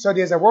come. So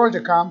there's a world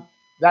to come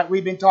that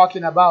we've been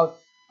talking about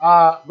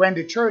when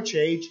the church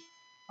age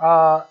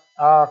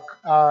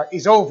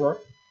is over.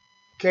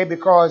 Okay,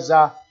 because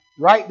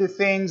write the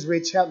things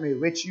which help me,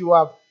 which you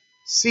have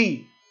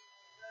seen.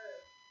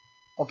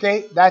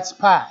 Okay, that's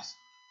past.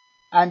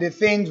 And the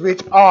things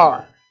which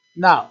are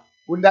now.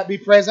 Wouldn't that be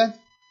present?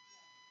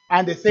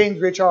 And the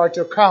things which are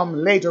to come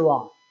later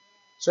on.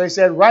 So he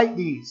said, write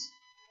these.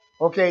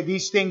 Okay,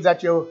 these things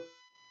that you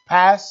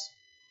past,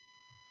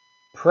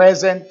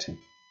 present,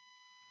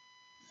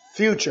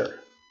 future.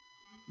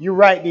 You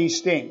write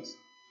these things.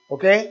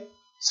 Okay?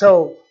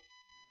 So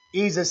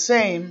he's the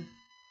same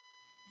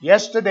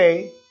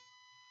yesterday,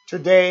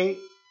 today,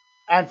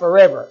 and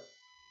forever.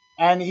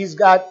 And he's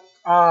got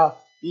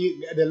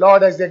the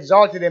Lord has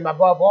exalted him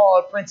above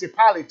all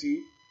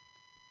principality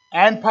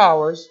and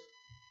powers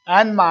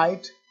and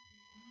might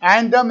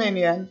and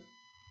dominion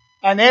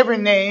and every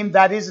name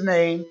that is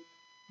named,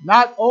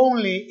 not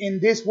only in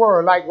this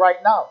world like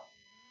right now.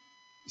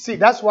 See,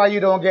 that's why you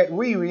don't get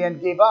weary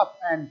and give up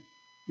and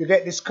you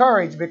get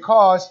discouraged,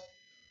 because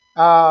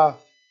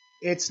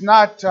it's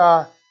not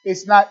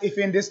if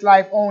in this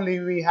life only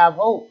we have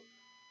hope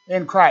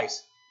in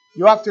Christ.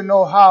 You have to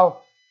know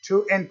how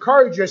to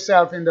encourage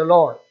yourself in the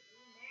Lord.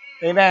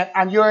 Amen.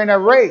 And you're in a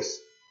race.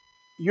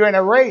 You're in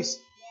a race.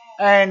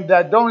 And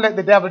don't let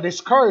the devil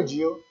discourage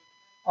you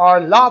or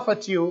laugh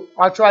at you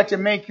or try to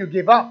make you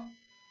give up.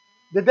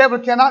 The devil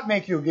cannot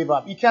make you give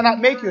up. He cannot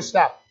make you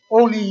stop.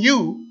 Only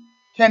you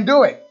can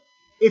do it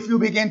if you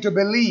begin to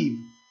believe.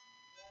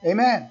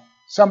 Amen.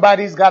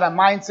 Somebody's got a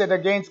mindset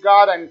against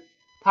God and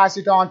pass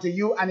it on to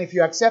you, and if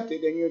you accept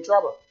it, then you're in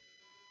trouble.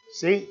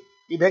 See?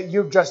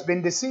 You've just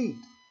been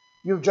deceived.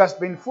 You've just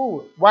been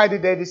fooled. Why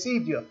did they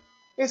deceive you?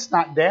 It's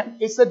not them.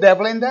 It's the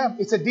devil in them.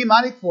 It's a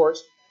demonic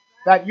force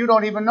that you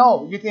don't even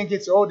know. You think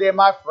it's, oh, they're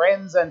my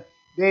friends and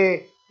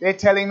they're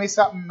telling me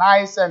something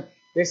nice and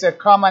they said,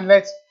 come and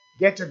let's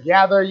get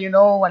together,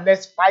 and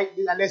let's fight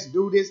and let's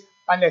do this.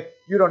 And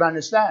you don't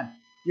understand.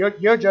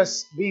 You're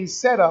just being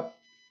set up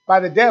by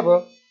the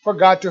devil for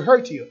God to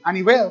hurt you. And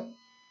he will.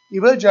 He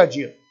will judge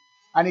you.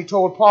 And he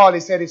told Paul, he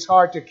said it's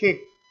hard to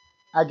kick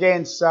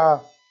against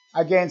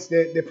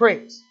the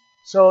pricks.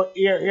 So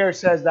here it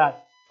says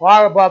that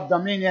far above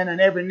dominion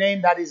and every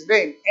name that is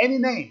named. Any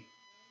name.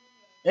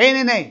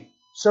 Any name.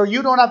 So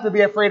you don't have to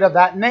be afraid of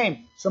that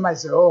name. Somebody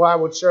say, oh, I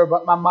would serve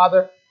but my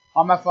mother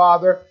or my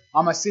father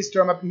or my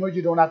sister. No,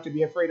 you don't have to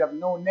be afraid of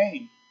no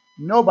name.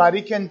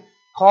 Nobody can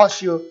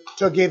cause you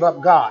to give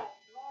up God.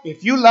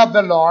 If you love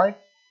the Lord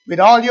with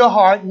all your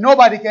heart,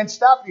 nobody can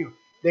stop you.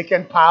 They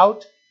can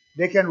pout.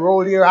 They can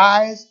roll their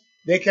eyes.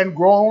 They can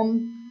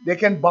groan. They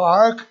can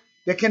bark.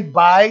 They can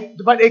bite.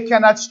 But they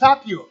cannot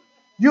stop you.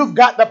 You've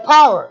got the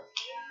power.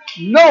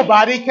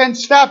 Nobody can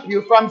stop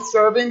you from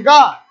serving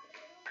God.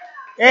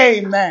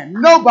 Amen.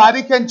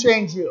 Nobody can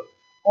change you.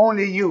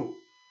 Only you.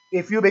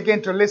 If you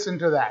begin to listen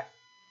to that.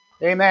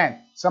 Amen.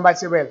 Somebody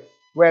say,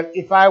 well,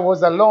 if I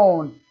was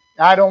alone,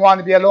 I don't want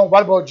to be alone.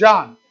 What about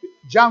John?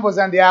 John was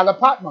on the Isle of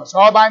Patmos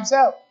all by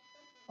himself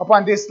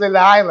upon this little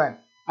island.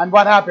 And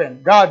what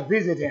happened? God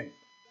visited him.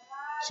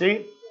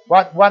 See?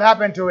 What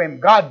happened to him?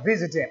 God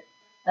visited him.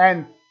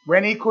 And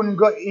when he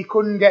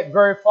couldn't get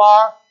very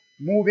far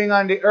moving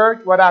on the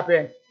earth, what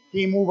happened?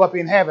 He moved up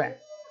in heaven.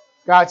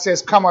 God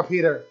says, come up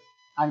here.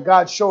 And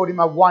God showed him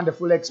a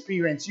wonderful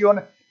experience.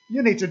 You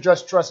need to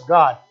just trust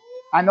God.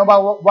 And no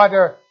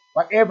matter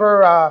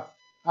whatever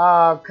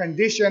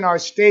condition or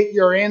state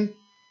you're in,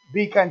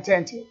 be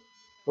contented.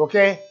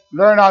 Okay?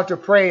 Learn how to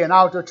pray and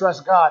how to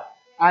trust God.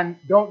 And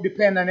don't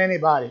depend on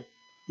anybody.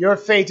 Your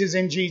faith is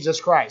in Jesus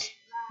Christ.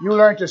 You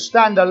learn to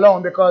stand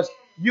alone because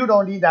you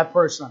don't need that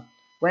person.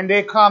 When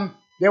they come,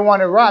 they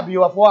want to rob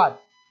you of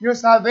what? Your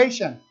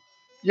salvation.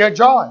 Your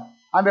joy.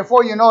 And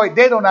before you know it,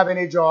 they don't have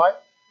any joy.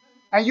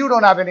 And you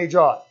don't have any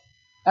joy.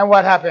 And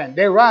what happened?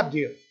 They robbed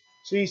you.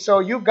 See, so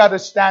you've got to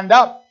stand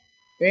up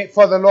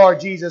for the Lord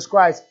Jesus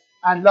Christ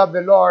and love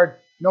the Lord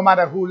no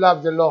matter who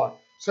loves the Lord.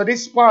 So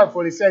this is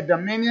powerful. It said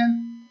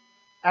dominion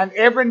and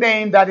every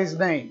name that is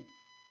named.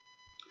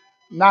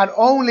 Not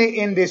only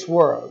in this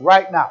world,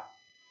 right now.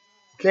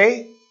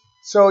 Okay?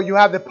 So you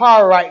have the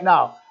power right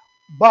now.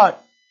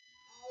 But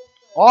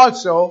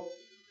also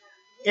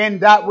in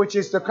that which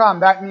is to come.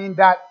 That means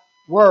that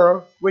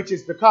world which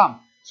is to come.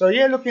 So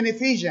here look in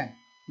Ephesians.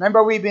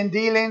 Remember we've been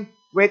dealing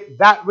with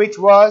that which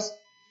was,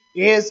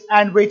 is,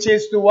 and which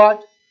is to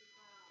what?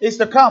 Is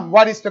to come.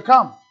 What is to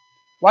come?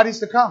 What is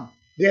to come?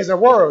 There's a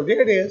world.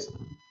 There it is.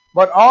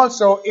 But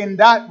also in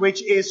that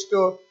which is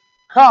to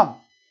come.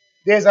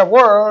 There's a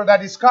world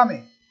that is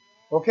coming.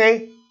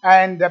 Okay?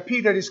 And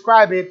Peter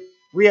described it.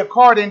 We,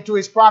 according to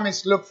his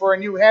promise, look for a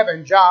new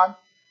heaven, John,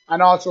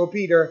 and also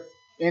Peter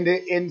in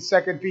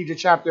 2 Peter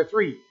chapter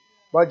 3.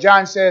 But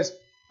John says,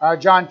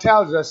 John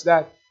tells us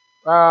that,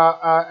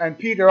 and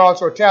Peter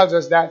also tells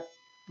us that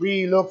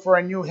we look for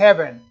a new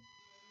heaven.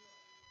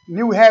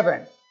 New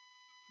heaven.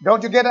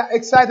 Don't you get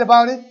excited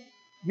about it?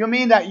 You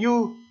mean that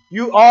you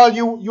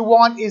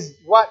want is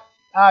what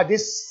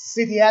this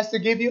city has to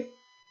give you?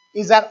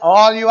 Is that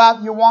all you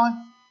want?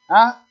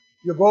 Huh?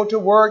 You go to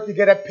work, you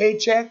get a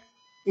paycheck.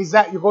 Is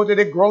that you go to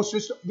the grocery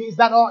store? Is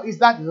that all? Is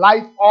that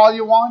life all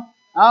you want?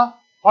 Huh?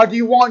 Or do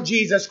you want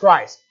Jesus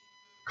Christ?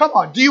 Come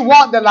on, do you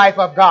want the life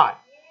of God?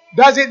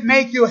 Does it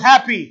make you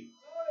happy?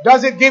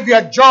 Does it give you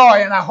a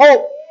joy and a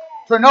hope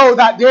to know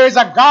that there is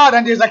a God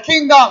and there's a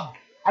kingdom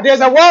and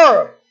there's a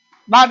world,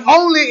 not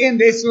only in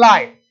this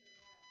life?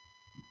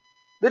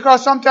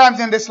 Because sometimes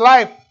in this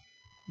life,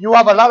 you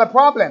have a lot of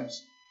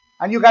problems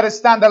and you got to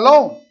stand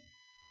alone.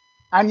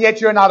 And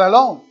yet you're not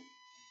alone.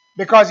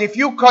 Because if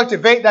you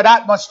cultivate that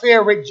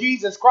atmosphere with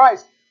Jesus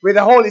Christ, with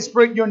the Holy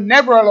Spirit, you're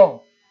never alone.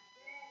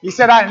 He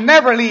said, I'll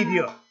never leave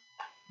you.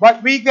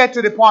 But we get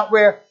to the point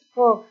where,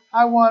 oh,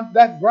 I want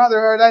that brother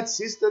or that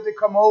sister to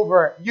come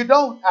over. You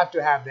don't have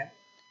to have them.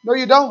 No,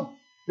 you don't.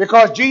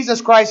 Because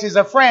Jesus Christ is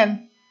a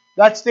friend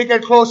that's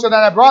sticking closer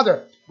than a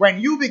brother. When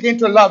you begin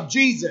to love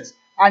Jesus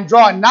and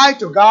draw nigh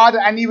to God,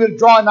 and He will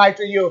draw nigh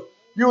to you,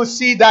 you will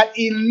see that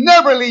He'll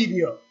never leave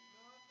you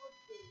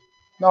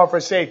nor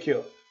forsake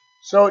you.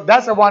 So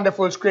that's a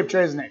wonderful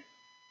scripture, isn't it?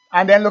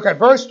 And then look at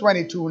verse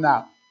 22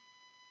 now.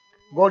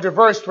 Go to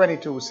verse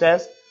 22. It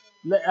says,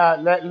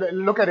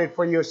 look at it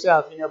for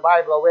yourself in your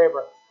Bible or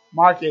wherever.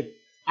 Mark it.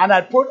 And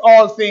I put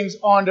all things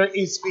under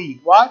His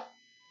feet. What?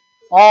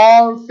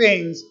 All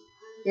things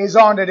is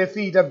under the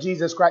feet of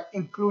Jesus Christ.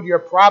 Include your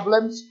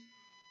problems.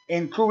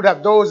 Include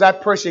that those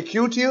that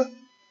persecute you.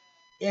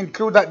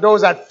 Include that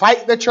those that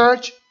fight the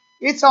church.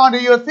 It's under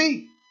your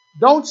feet.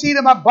 Don't see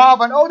them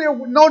above and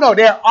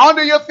they're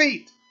under your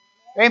feet.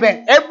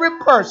 Amen. Every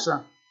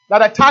person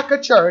that attack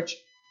a church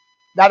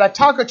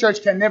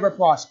can never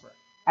prosper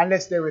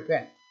unless they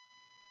repent.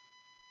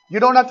 You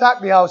don't attack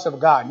the house of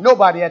God.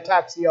 Nobody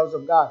attacks the house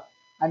of God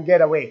and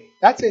get away.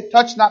 That's it.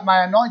 Touch not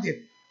my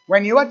anointed.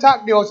 When you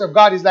attack the house of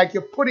God, it's like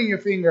you're putting your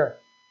finger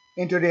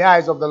into the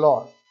eyes of the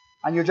Lord.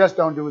 And you just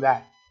don't do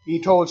that. He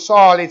told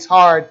Saul it's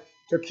hard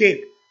to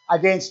kick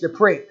against the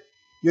prick.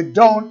 You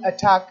don't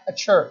attack a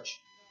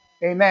church.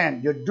 Amen.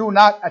 You do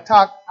not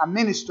attack a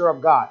minister of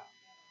God.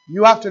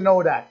 You have to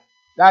know that.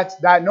 That's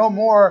no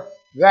more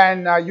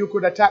than you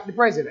could attack the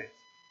president.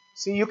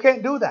 See, you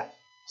can't do that.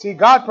 See,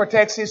 God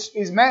protects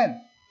his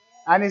men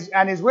and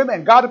his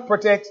women. God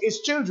protects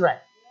His children.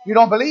 You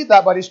don't believe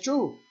that, but it's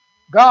true.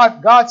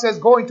 God says,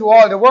 go into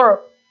all the world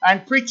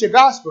and preach the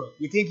gospel.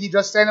 You think He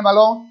just sent them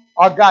alone?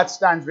 Or God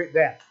stands with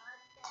them?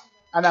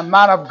 And a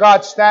man of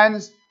God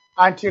stands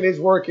until his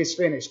work is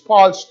finished.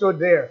 Paul stood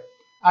there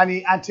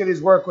until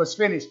his work was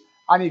finished.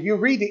 And if you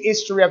read the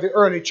history of the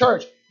early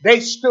church, they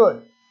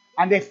stood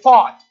and they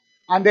fought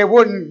and they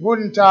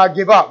wouldn't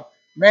give up.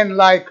 Men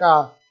like,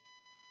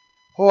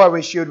 who I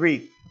wish you'd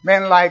read.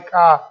 Men like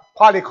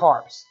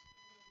Polycarp.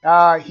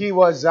 He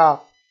was,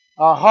 how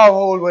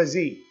old was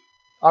he?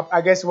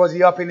 I guess was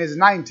he up in his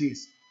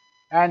 90s?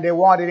 And they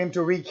wanted him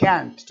to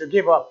recant, to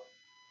give up,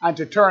 and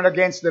to turn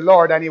against the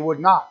Lord, and he would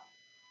not.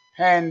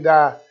 And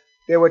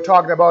they were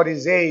talking about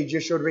his age.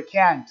 You should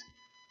recant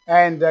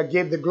and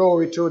give the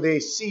glory to the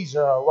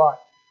Caesar or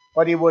what.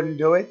 But he wouldn't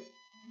do it.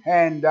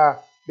 And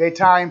they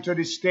tied him to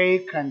the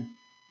stake and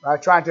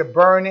trying to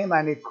burn him,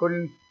 and he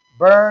couldn't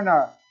burn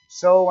or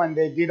so, and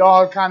they did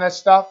all kind of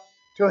stuff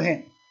to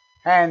him.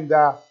 And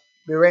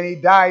when he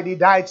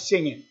died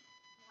singing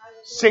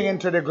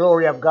to the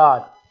glory of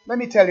God. Let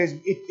me tell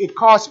you, it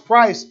costs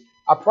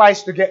a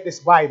price to get this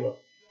Bible.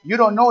 You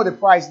don't know the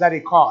price that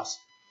it costs.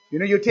 You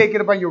know, you take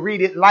it up and you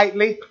read it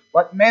lightly,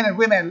 but men and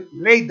women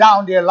lay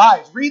down their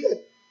lives. Read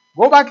it.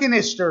 Go back in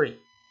history.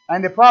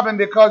 And the problem,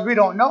 because we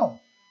don't know.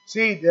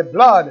 See, the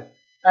blood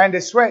and the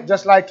sweat,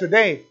 just like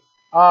today,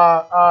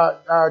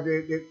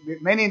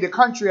 many in the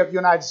country of the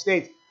United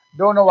States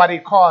don't know what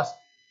it costs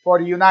for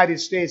the United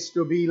States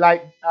to be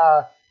like,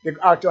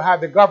 to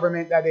have the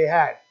government that they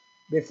had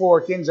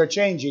before. Things are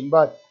changing.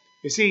 But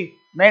you see,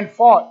 Men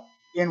fought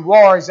in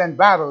wars and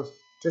battles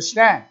to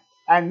stand.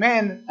 And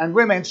men and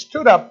women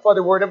stood up for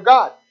the word of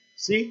God.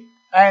 See?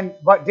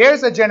 But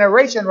there's a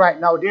generation right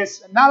now,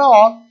 there's not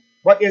all,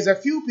 but there's a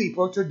few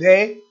people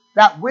today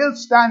that will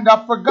stand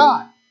up for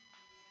God.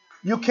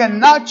 You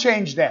cannot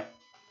change them.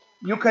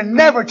 You can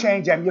never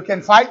change them. You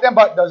can fight them,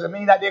 but it doesn't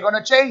mean that they're going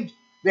to change.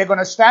 They're going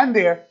to stand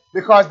there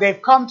because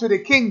they've come to the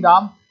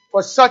kingdom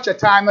for such a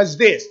time as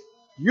this.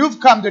 You've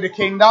come to the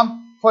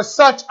kingdom for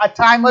such a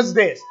time as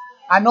this.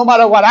 And no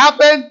matter what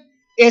happened,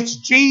 it's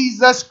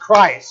Jesus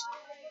Christ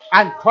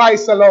and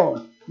Christ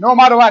alone. No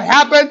matter what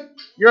happened,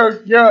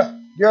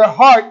 your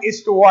heart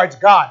is towards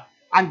God.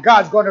 And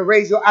God's going to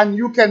raise you, and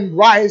you can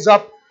rise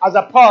up as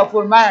a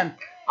powerful man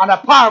and a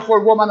powerful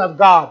woman of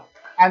God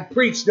and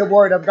preach the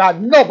word of God.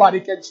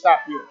 Nobody can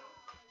stop you.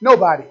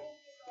 Nobody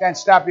can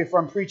stop you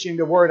from preaching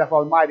the word of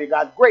Almighty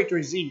God. Greater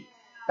is He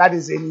that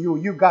is in you.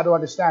 You've got to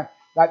understand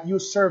that you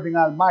serving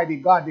Almighty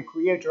God, the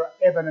creator of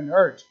heaven and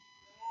earth.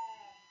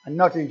 And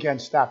nothing can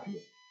stop you.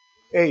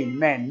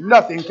 Amen.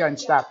 Nothing can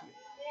stop you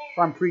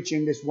from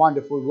preaching this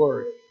wonderful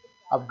word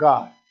of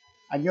God.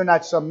 And you're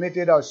not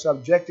submitted or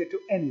subjected to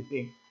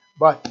anything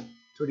but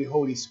to the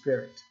Holy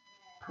Spirit.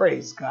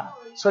 Praise God.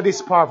 So this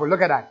is powerful.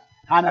 Look at that.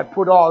 And I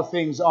put all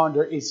things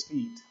under His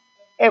feet.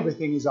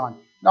 Everything is on.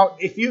 Now,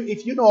 if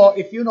you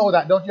know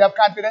that, don't you have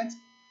confidence?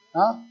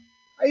 Huh?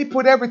 He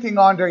put everything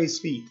under His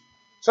feet.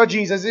 So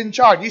Jesus is in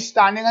charge. He's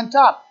standing on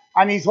top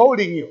and He's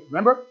holding you.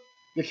 Remember?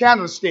 The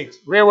candlesticks.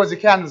 Where was the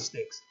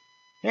candlesticks?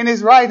 In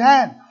His right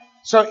hand.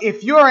 So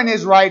if you're in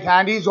His right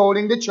hand, He's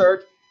holding the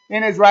church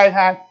in His right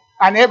hand,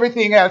 and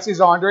everything else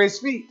is under His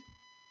feet.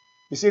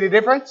 You see the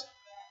difference?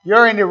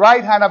 You're in the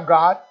right hand of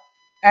God,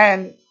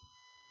 and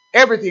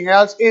everything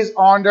else is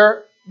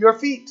under your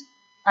feet.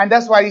 And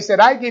that's why He said,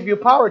 I give you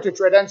power to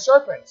tread on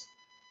serpents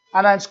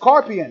and on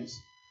scorpions.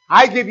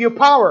 I give you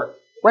power.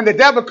 When the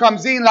devil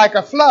comes in like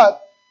a flood,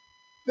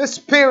 the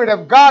Spirit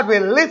of God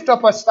will lift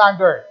up a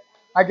standard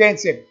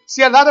against him.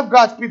 See, a lot of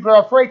God's people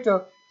are afraid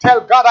to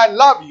tell God, I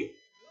love you.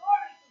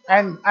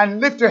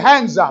 And lift your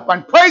hands up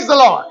and praise the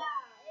Lord.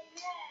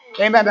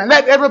 Amen. And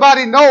let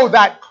everybody know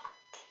that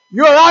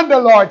you're on the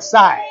Lord's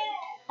side.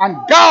 And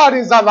God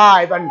is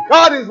alive and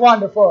God is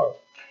wonderful.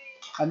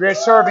 And we're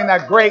serving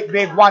a great,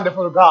 big,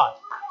 wonderful God.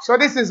 So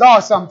this is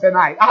awesome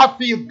tonight. I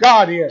feel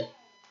God here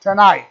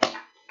tonight.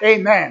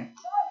 Amen.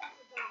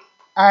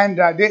 And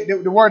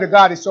the word of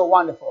God is so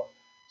wonderful.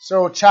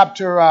 So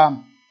chapter,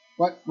 and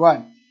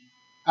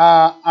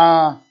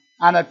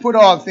I put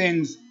all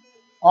things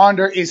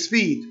under His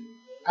feet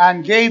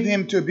and gave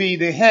Him to be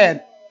the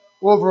head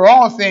over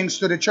all things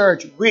to the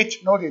church,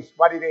 which, notice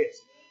what it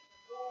is.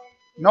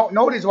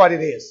 Notice what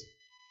it is.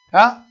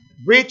 Huh?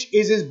 Which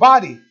is His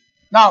body.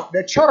 Now,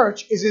 the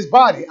church is His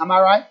body. Am I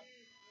right?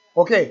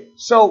 Okay,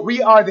 so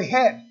we are the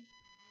head.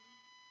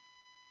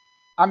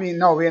 I mean,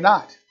 no, we're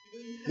not.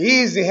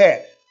 He is the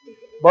head.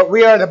 But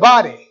we are the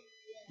body.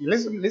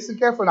 Listen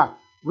carefully now.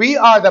 We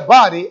are the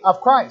body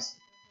of Christ.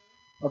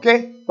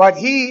 Okay? But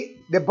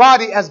the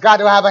body has got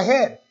to have a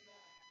head.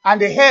 And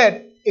the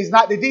head is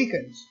not the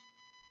deacons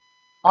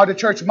or the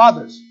church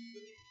mothers.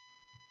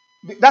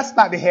 That's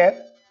not the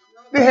head.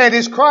 The head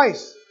is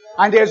Christ.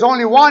 And there's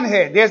only one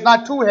head. There's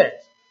not two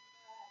heads.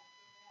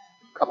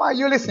 Come on,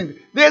 you listen.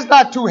 There's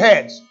not two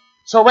heads.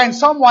 So when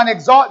someone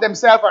exalt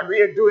themselves and we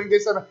are doing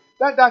this,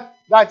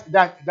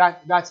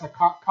 that's a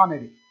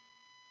comedy.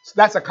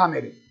 That's a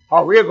comedy.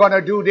 Oh, we're going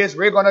to do this.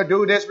 We're going to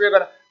do this. We're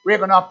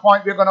going to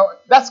appoint.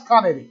 That's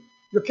comedy.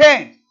 You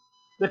can't.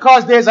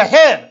 Because there's a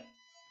head.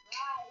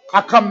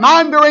 A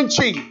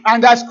commander-in-chief.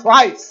 And that's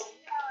Christ.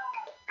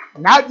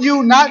 Not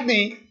you, not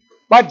me,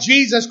 but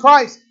Jesus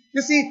Christ.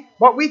 You see,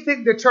 but we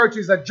think the church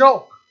is a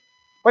joke.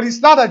 But it's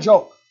not a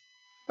joke.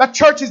 The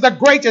church is the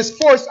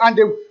greatest force in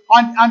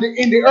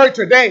the earth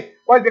today.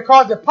 Well,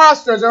 because the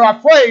pastors are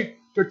afraid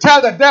to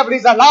tell the devil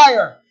he's a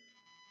liar.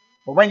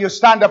 But when you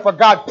stand up for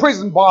God,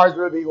 prison bars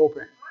will be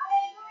open.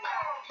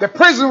 The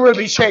prison will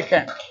be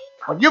shaken.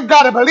 But you've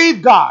got to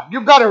believe God.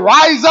 You've got to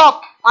rise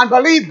up and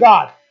believe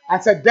God.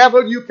 And say,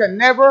 devil, you can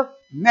never,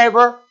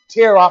 never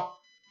tear up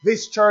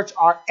this church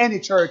or any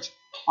church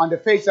on the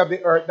face of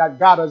the earth that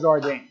God has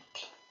ordained.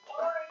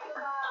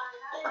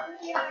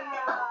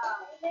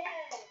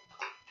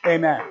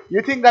 Amen.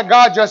 You think that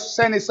God just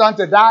sent His Son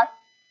to die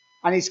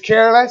and He's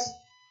careless?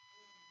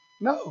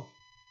 No.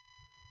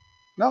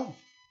 No.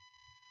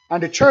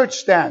 And the church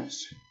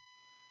stands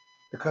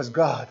because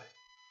God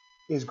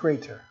is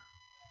greater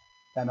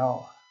than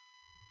all.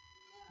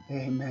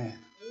 Amen.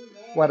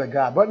 What a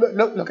God. But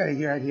look at it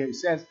here, right here. It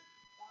says,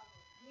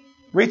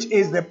 which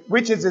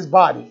is His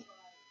body.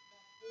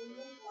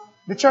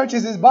 The church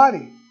is His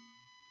body.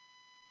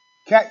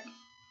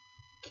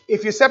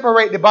 If you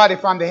separate the body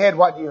from the head,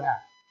 what do you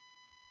have?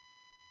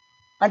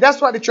 And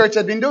that's what the church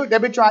has been doing.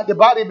 The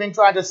body has been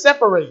trying to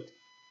separate.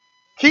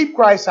 Keep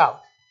Christ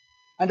out.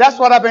 And that's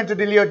what happened to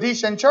the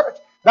Laodicean church.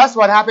 That's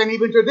what happened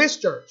even to this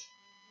church.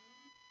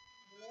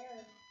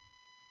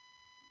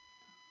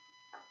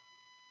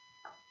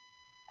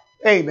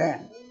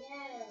 Amen.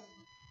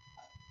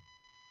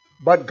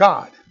 But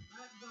God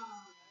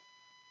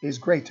is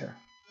greater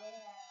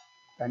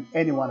than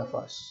any one of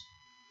us.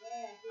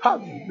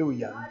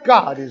 Hallelujah.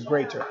 God is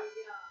greater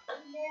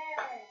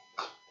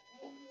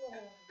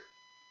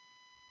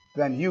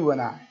than you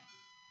and I.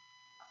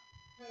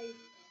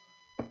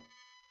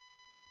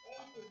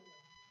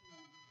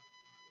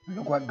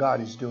 Look what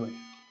God is doing.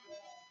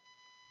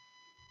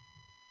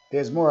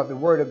 There's more of the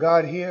Word of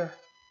God here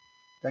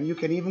than you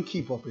can even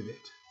keep up with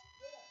it.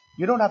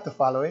 You don't have to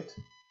follow it.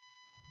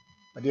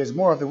 But there's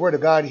more of the Word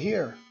of God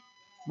here.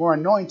 More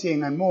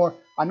anointing and more.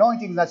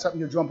 Anointing is not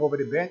something you jump over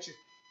the bench.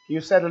 You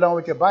settle down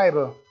with your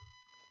Bible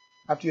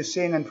after you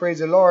sing and praise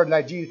the Lord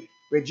like Jesus.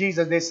 With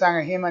Jesus, they sang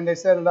a hymn and they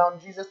settled down.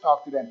 Jesus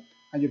talked to them.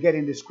 And you get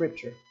in the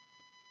scripture.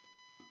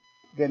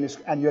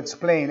 And you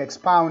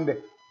expound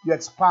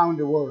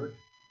the Word.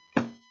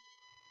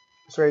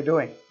 That's what you're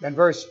doing. Then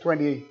verse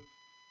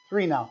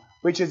 23 now.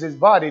 Which is his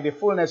body, the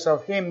fullness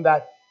of him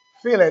that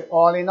filleth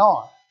all in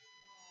all.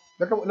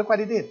 Look what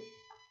he did.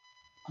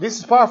 This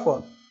is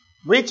powerful.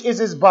 Which is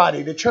his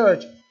body, the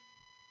church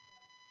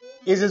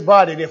is his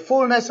body, the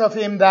fullness of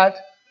him that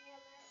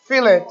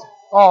filleth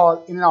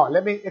all in all.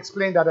 Let me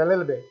explain that a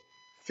little bit.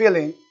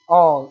 Filling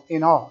all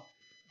in all.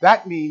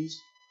 That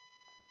means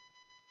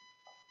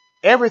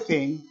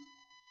everything,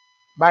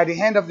 by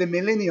the end of the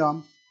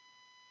millennium,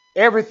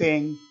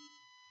 everything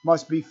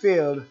must be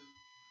filled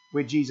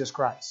with Jesus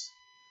Christ.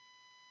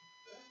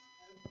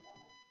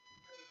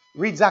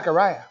 Read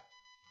Zechariah.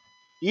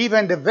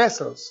 Even the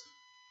vessels,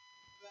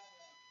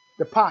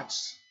 the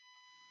pots,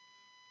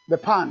 the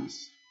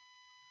pans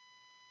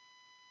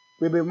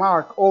will be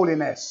marked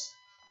holiness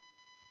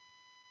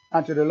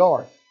unto the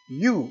Lord.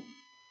 You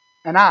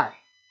and I,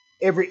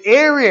 every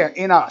area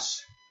in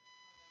us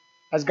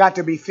has got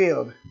to be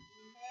filled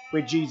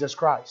with Jesus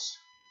Christ.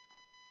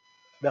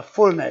 The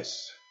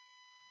fullness.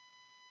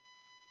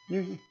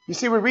 You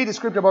see, we read the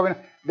scripture about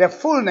the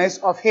fullness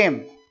of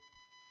him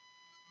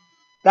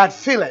that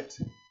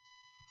filleth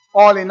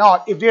all in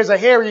all. If there's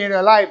a area in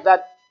your life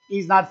that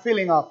he's not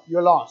filling up,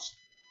 you're lost.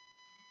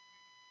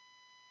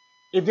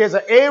 If there's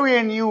an area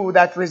in you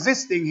that's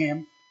resisting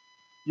him,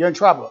 you're in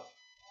trouble.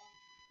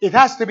 It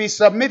has to be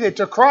submitted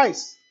to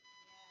Christ.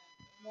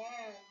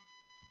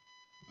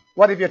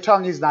 What if your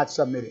tongue is not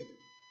submitted?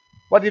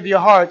 What if your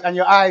heart and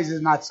your eyes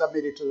is not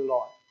submitted to the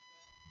Lord?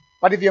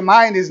 What if your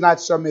mind is not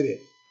submitted?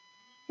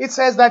 It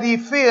says that he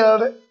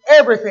filled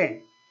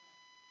everything.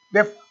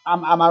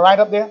 Am I right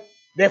up there?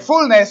 The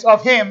fullness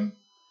of him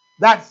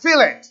that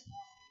filleth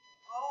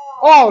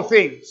all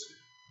things.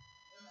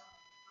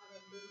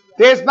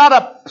 There's not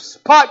a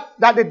spot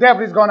that the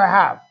devil is going to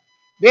have.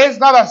 There's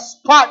not a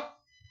spot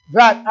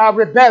that a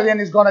rebellion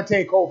is going to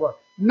take over.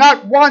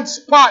 Not one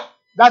spot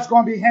that's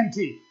going to be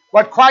empty.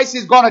 But Christ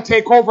is going to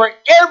take over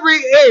every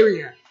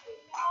area.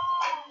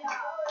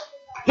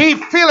 He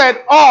filleth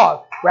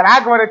all. When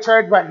I go to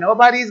church, but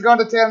nobody's going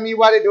to tell me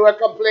what to do or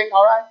complain.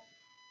 All right?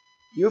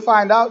 You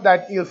find out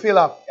that he'll fill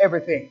up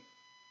everything.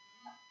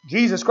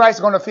 Jesus Christ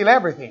is going to fill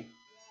everything.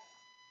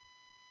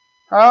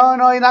 Oh,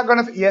 no, he's not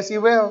going to. Yes, he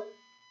will.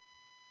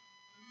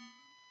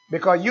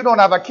 Because you don't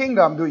have a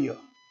kingdom, do you?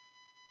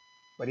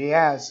 But he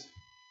has.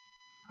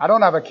 I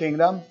don't have a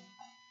kingdom.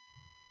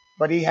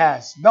 But he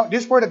has. No,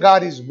 this word of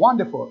God is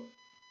wonderful.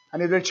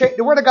 And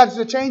the word of God is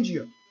to change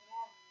you.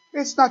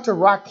 It's not to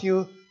rock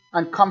you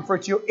and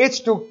comfort you.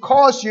 It's to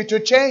cause you to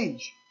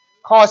change.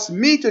 Cause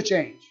me to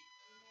change.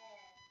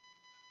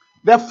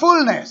 The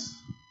fullness.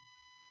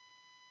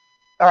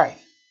 All right.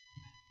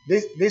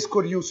 This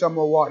could use some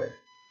more water.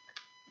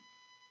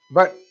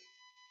 But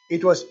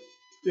it was,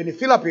 when you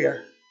fill up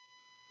here,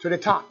 to the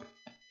top.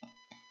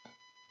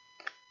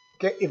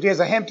 Okay, if there's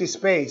an empty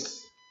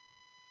space,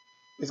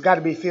 it's got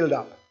to be filled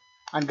up.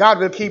 And God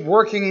will keep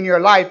working in your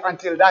life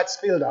until that's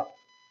filled up.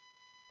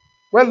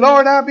 Well,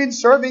 Lord, I've been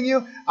serving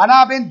you, and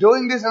I've been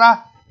doing this,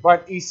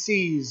 but he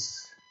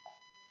sees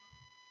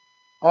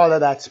all of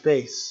that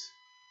space.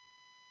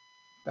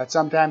 That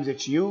sometimes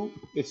it's you,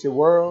 it's the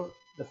world,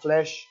 the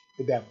flesh,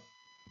 the devil.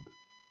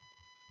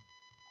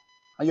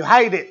 And you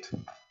hide it.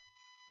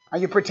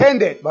 And you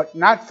pretend it, but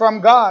not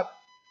from God.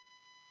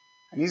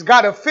 And he's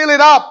got to fill it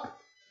up.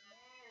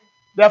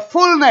 The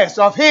fullness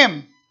of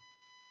him.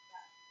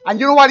 And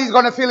you know what he's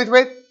going to fill it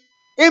with?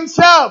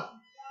 Himself.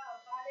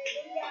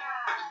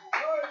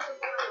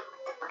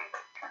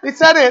 It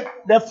said it.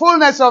 The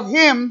fullness of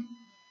him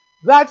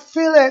that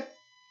filleth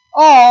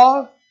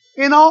all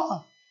in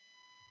all.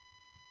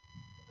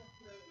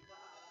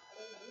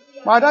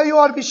 Mother, you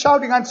ought to be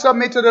shouting and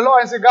submit to the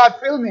Lord and say, God,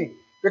 fill me.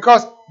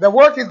 Because the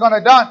work is going to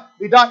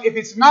be done. If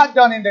it's not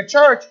done in the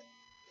church,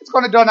 it's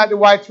going to be done at the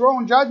white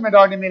throne judgment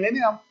or the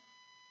millennium.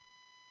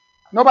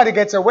 Nobody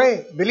gets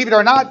away. Believe it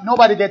or not,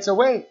 nobody gets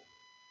away.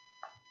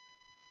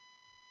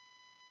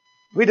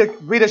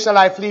 Whither shall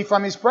I flee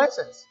from his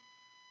presence?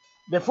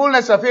 The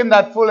fullness of him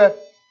that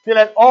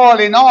filleth all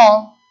in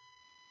all.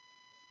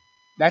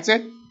 That's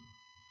it.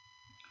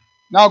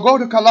 Now go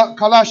to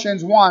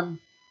Colossians 1,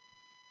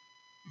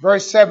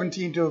 verse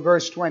 17 to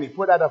verse 20.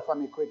 Put that up for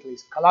me quickly.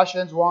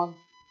 Colossians 1.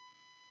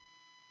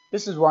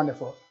 This is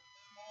wonderful.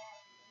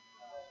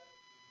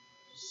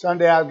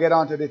 Sunday I'll get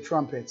onto the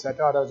trumpets. I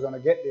thought I was going to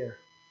get there.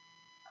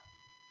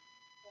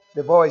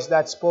 The voice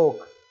that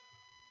spoke.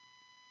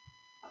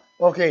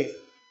 Okay,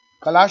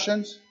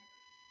 Colossians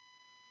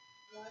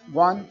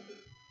 1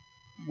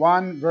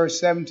 verse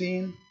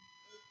 17.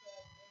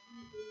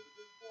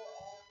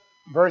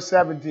 Verse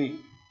 17.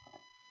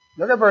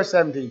 Look at verse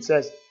 17. It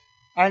says,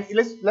 and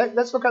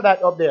let's look at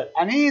that up there.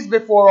 And he is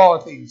before all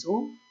things.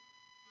 Who?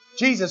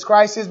 Jesus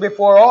Christ is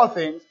before all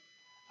things.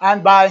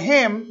 And by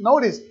him,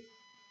 notice,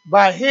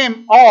 by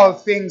him all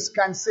things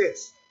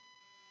consist.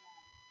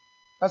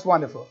 That's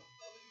wonderful.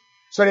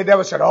 So the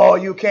devil said, oh,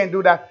 you can't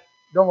do that.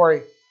 Don't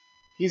worry.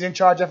 He's in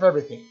charge of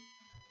everything.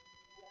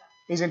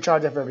 He's in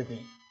charge of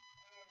everything.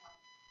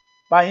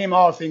 By him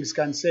all things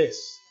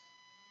consist.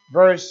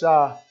 Verse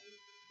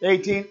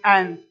 18.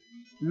 And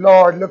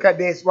Lord, look at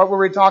this. What were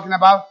we talking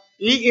about?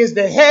 He is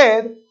the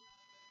head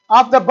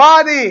of the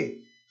body.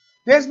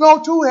 There's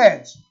no two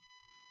heads.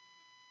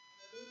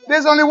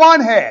 There's only one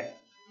head.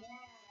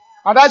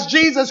 And that's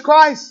Jesus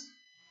Christ.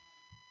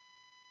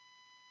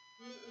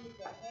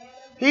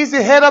 He's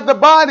the head of the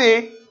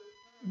body,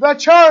 the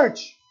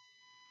church.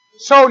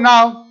 So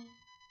now,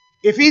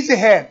 if he's the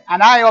head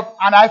and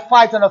I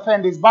fight and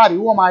offend his body,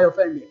 who am I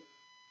offending?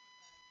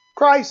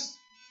 Christ.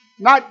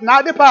 Not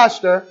the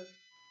pastor,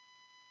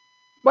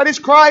 but it's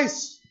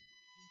Christ.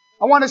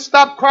 I want to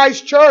stop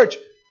Christ's church.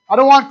 I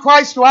don't want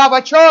Christ to have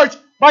a church,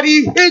 but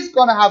he is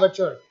going to have a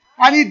church.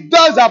 And he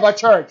does have a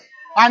church.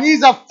 And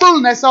he's a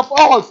fullness of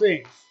all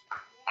things.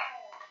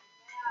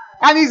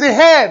 And he's the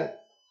head.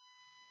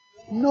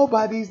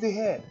 Nobody's the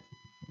head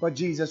but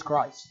Jesus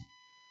Christ.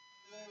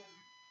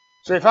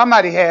 So if I'm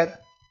not the head,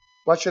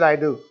 what should I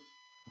do?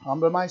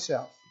 Humble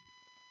myself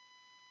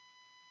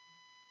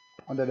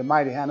under the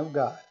mighty hand of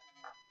God.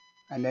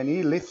 And then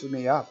he lifts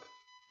me up.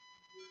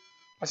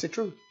 That's the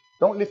truth.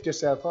 Don't lift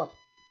yourself up.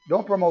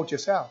 Don't promote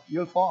yourself.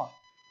 You'll fall.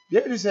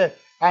 David said,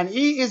 and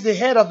he is the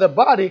head of the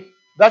body,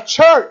 the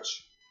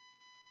church.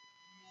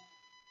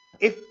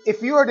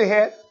 If you are the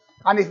head,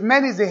 and if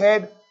man is the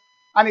head,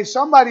 and if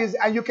somebody is,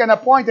 and you can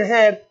appoint a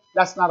head,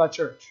 that's not a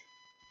church.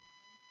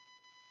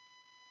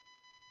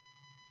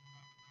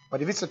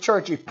 But if it's a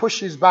church, it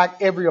pushes back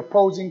every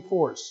opposing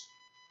force.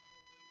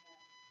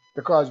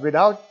 Because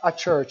without a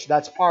church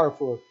that's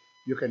powerful,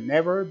 you can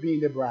never be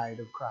the bride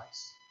of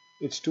Christ.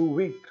 It's too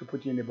weak to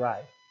put you in the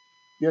bride.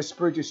 Your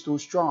spirit is too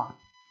strong.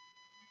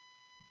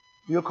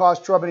 You'll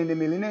cause trouble in the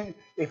millennium.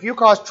 If you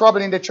cause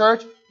trouble in the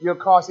church, you'll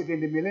cause it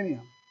in the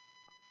millennium.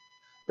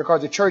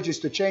 Because the church is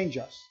to change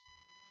us.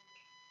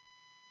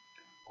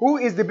 Who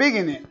is the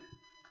beginning?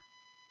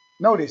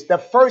 Notice, the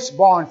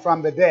firstborn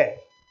from the dead.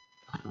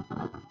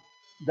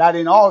 That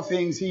in all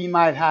things he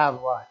might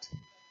have what?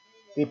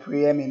 The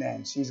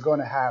preeminence. He's going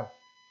to have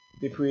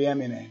the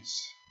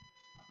preeminence.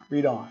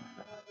 Read on.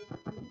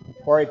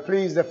 For it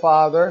pleased the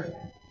Father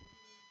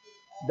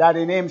that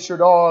in him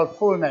should all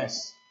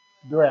fullness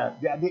dwell.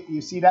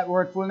 You see that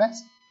word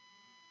fullness?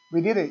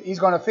 We did it. He's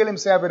going to fill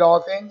himself with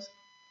all things.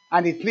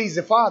 And it pleased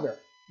the Father.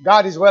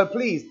 God is well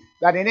pleased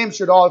that in him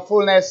should all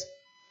fullness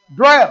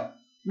dwell.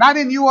 Not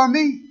in you or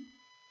me.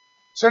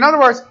 So in other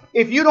words,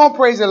 if you don't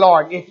praise the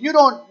Lord, if you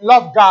don't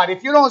love God,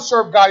 if you don't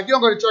serve God, if you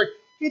don't go to church,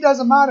 it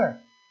doesn't matter.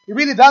 It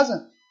really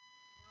doesn't.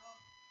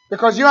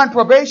 Because you're on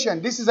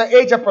probation. This is an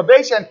age of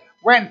probation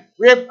when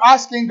we're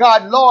asking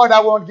God, Lord,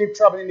 I won't give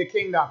trouble in the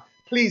kingdom.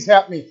 Please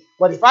help me.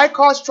 But if I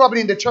cause trouble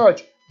in the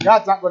church,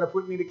 God's not going to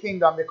put me in the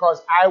kingdom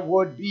because I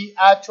would be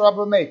a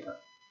troublemaker.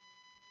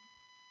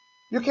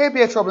 You can't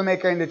be a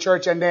troublemaker in the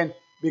church and then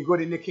be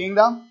good in the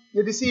kingdom.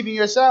 You're deceiving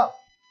yourself.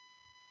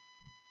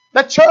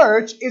 The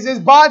church is his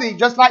body,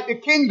 just like the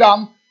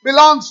kingdom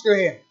belongs to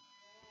him.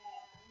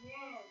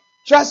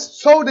 Just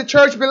so the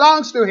church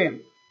belongs to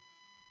him.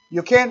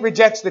 You can't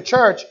reject the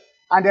church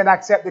and then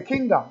accept the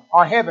kingdom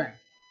or heaven.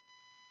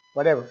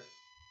 Whatever.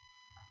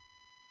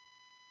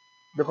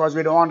 Because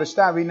we don't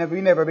understand. We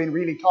never been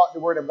really taught the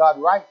word of God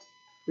right.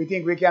 We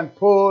think we can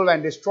pull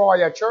and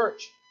destroy a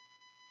church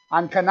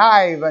and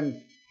connive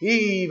and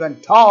heave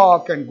and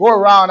talk and go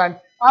around and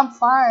I'm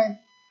fine.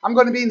 I'm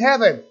going to be in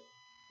heaven.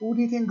 Who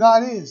do you think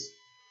God is?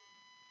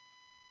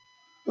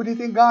 Who do you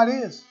think God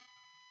is?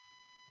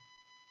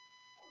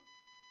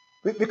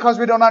 Because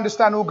we don't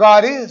understand who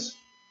God is.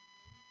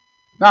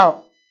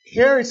 Now,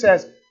 here it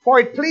says, for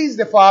it pleased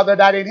the Father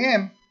that in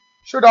him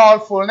should all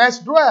fullness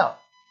dwell.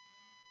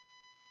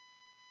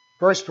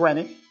 Verse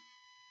 20.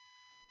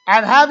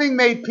 And having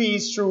made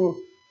peace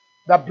through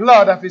the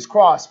blood of his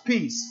cross,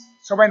 peace.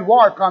 So when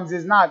war comes,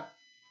 it's not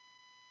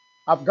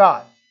of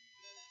God.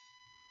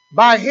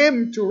 By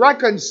him to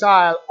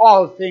reconcile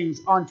all things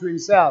unto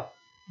himself.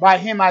 By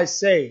him I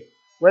say,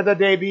 whether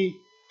they be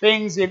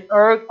things in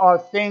earth or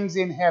things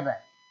in heaven.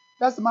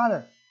 That's the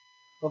matter.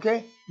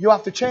 Okay? You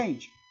have to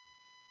change.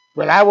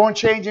 Well, I won't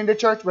change in the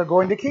church. We'll go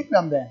in the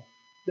kingdom then.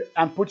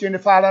 And put you in the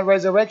fire and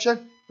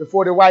resurrection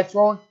before the white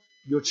throne.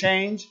 You'll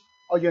change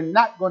or you're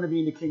not going to be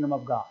in the kingdom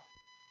of God.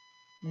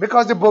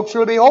 Because the books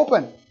will be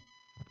open.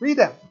 Read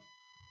them.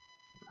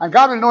 And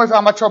God will know if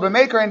I'm a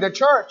troublemaker in the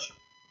church.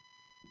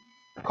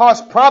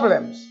 Cause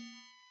problems.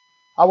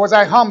 Or was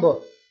I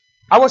humble?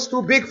 I was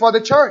too big for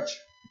the church.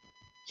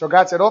 So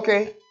God said,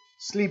 okay,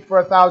 sleep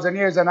for 1,000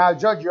 years and I'll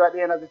judge you at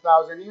the end of the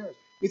 1,000 years.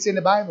 It's in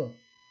the Bible.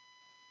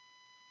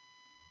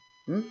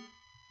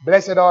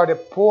 Blessed are the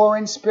poor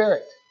in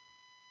spirit,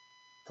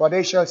 for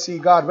they shall see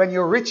God. When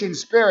you're rich in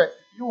spirit,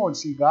 you won't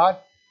see God.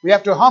 We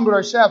have to humble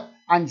ourselves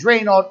and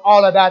drain out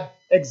all of that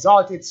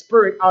exalted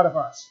spirit out of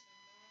us.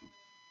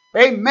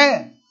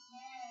 Amen.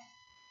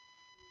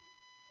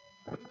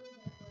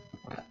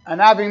 And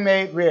having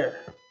made where?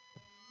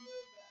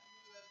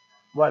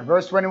 What,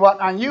 verse 21?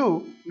 And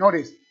you,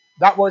 notice,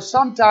 that were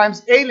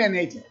sometimes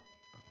alienated.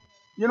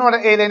 You know what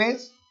an alien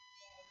is?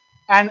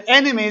 And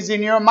enemies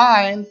in your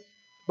mind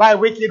by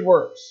wicked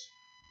works.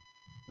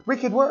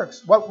 Wicked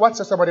works.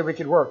 What's some of the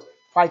wicked works?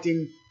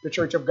 Fighting the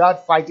church of God,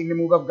 fighting the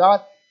move of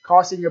God,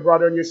 causing your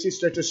brother and your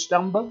sister to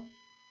stumble.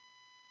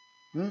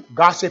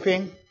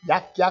 Gossiping,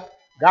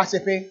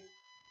 gossiping,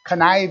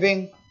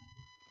 conniving,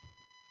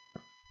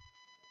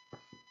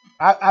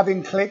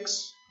 having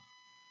cliques,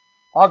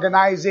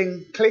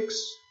 organizing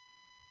cliques,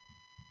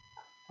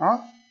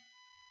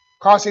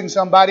 causing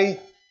somebody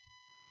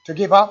to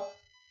give up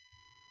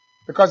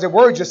because the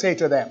words you say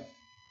to them,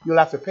 you'll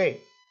have to pay.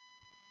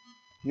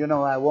 You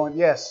know I won't.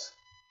 Yes,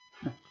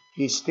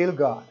 He's still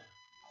God.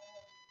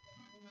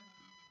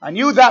 And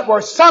you that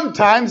were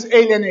sometimes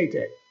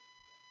alienated.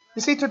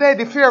 You see, today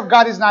the fear of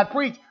God is not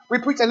preached. We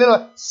preach a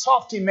little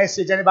softy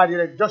message. Anybody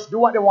that just do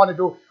what they want to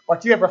do.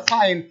 But you ever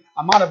find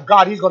a man of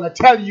God, he's going to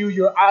tell you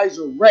your eyes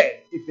are red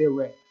if they're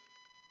red.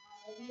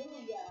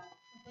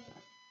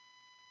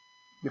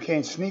 You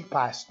can't sneak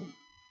past him.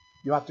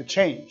 You have to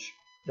change.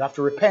 You have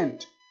to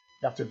repent.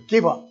 You have to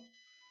give up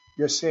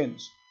your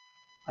sins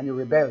and your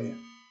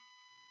rebellion.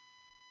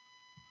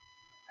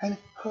 And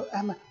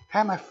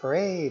I'm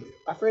afraid.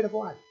 Afraid of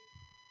what?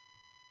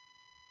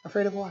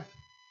 Afraid of what?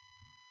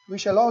 We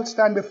shall all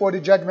stand before the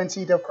judgment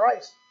seat of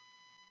Christ.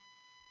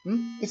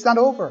 It's not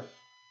over.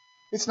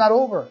 It's not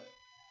over.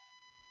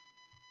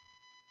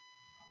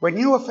 When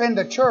you offend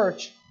the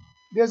church,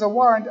 there's a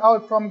warrant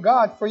out from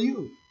God for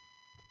you.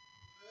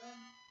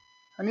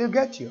 And He'll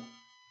get you.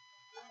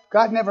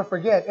 God never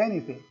forget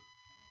anything.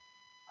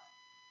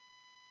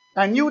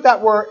 And you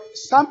that were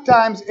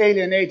sometimes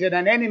alienated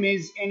and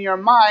enemies in your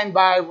mind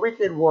by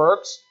wicked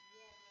works,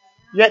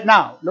 yet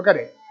now, look at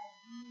it.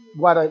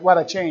 What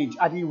a change.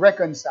 And He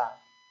reconciled.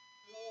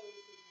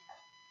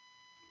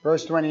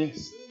 Verse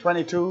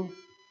 22.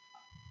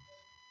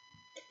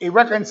 He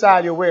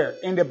reconciled you where?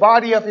 In the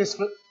body of His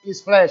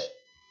flesh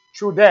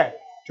through death.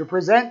 To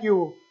present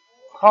you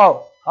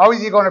how? How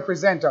is He going to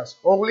present us?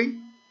 Holy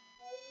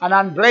and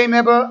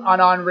unblameable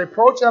and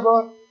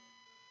unreproachable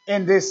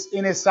in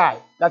His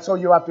sight. That's how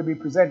you have to be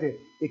presented.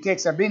 It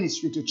takes a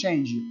ministry to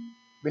change you.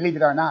 Believe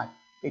it or not.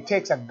 It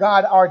takes a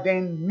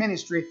God-ordained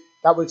ministry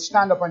that will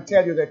stand up and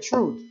tell you the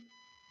truth.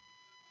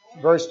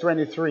 Verse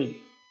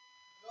 23.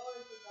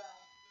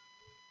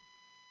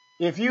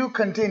 If you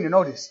continue,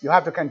 notice, you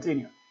have to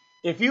continue.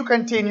 If you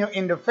continue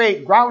in the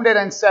faith, grounded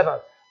and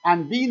settled,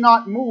 and be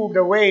not moved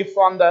away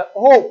from the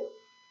hope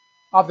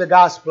of the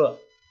gospel,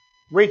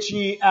 which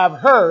ye have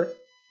heard,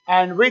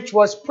 and which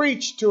was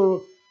preached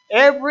to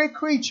every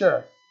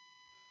creature.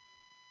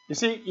 You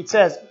see, it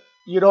says,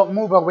 you don't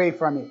move away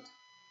from it.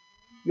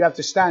 You have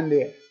to stand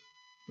there.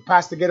 The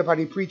pastor get up and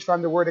he preach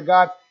from the word of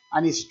God,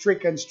 and he's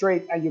strict and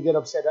straight, and you get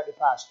upset at the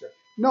pastor.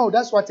 No,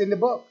 that's what's in the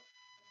book.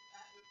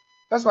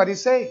 That's what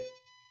he's saying.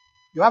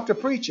 You have to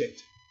preach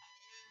it.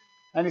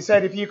 And he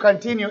said, if you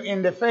continue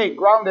in the faith,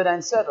 grounded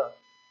and settled,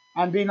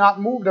 and be not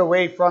moved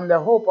away from the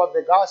hope of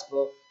the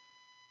gospel,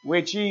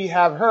 which ye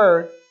have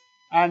heard,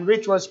 and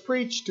which was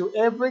preached to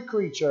every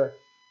creature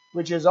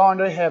which is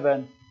under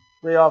heaven,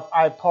 whereof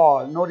I,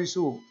 Paul, notice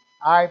who?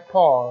 I,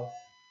 Paul,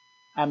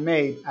 am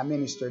made a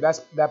minister.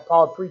 That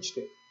Paul preached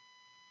it.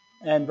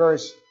 And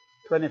verse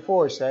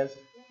 24 says,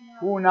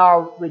 who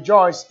now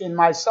rejoice in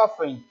my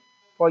suffering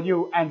for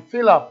you, and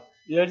fill up,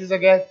 here it is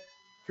again,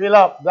 fill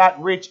up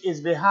that which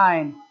is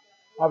behind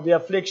of the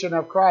affliction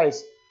of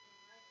Christ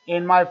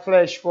in my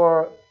flesh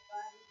for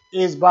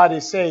His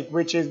body's sake,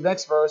 which is,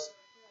 next verse,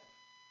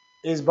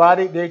 His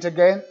body, there it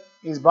again,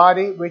 His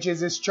body, which is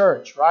His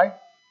church, right?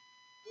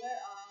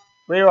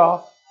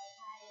 Whereof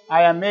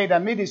I am made a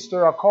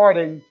minister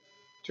according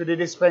to the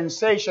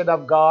dispensation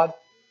of God,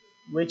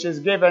 which is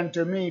given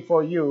to me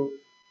for you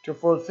to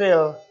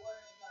fulfill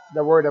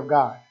the word of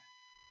God.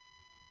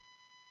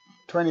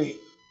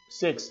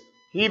 26.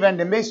 Even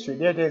the mystery.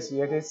 There it is.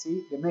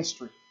 See, the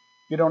mystery.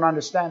 You don't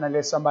understand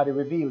unless somebody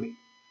reveals it. You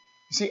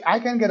see, I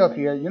can get up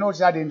here. You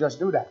notice I didn't just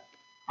do that.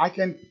 I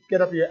can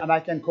get up here and I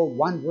can quote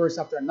one verse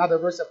after another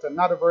verse after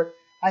another verse.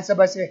 And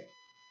somebody say,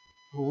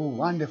 oh,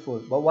 wonderful.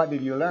 But what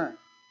did you learn?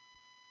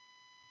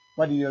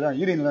 What did you learn?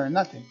 You didn't learn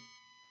nothing.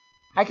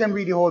 I can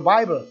read the whole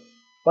Bible.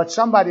 But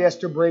somebody has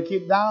to break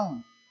it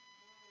down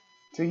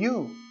to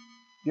you.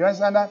 You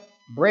understand that?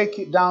 Break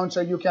it down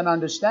so you can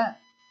understand.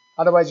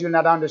 Otherwise, you're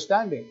not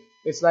understanding.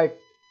 It's like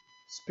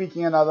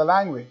speaking another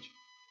language.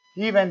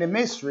 Even the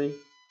mystery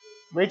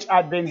which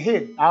had been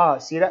hid.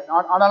 See that?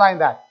 Underline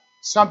that.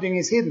 Something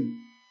is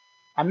hidden.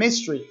 A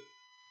mystery.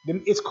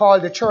 It's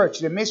called the church.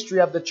 The mystery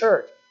of the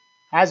church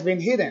has been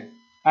hidden.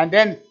 And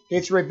then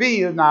it's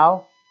revealed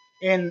now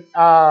in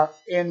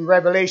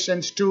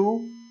Revelations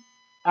 2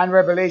 and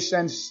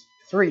Revelations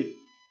 3.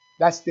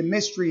 That's the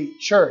mystery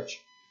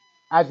church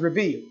as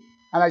revealed.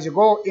 And as you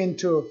go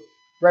into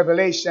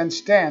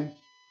Revelations 10,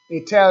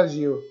 it tells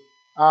you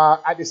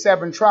at the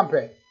seventh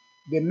trumpet,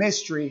 the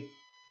mystery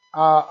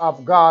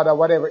of God or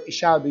whatever, it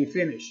shall be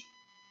finished.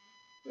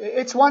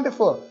 It's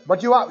wonderful.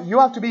 But you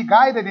have to be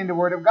guided in the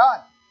Word of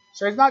God.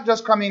 So it's not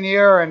just coming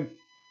here and,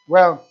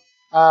 well,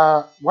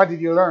 what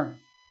did you learn?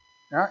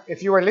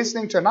 If you were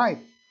listening tonight,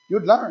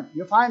 you'd learn.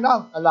 You'll find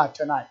out a lot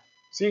tonight.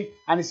 See?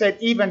 And he said,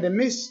 even the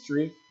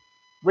mystery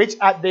which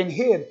had been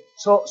hid.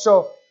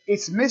 So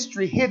it's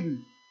mystery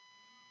hidden.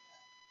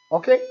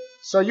 Okay?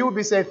 So you would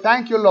be saying,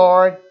 thank you,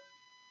 Lord.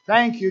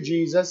 Thank you,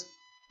 Jesus,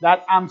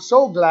 that I'm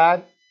so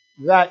glad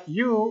that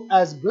you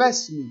has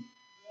blessed me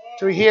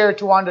to hear,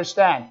 to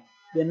understand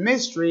the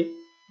mystery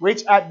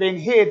which had been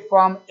hid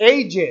from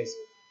ages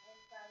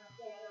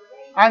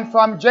and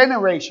from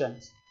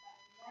generations.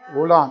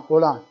 Hold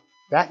on.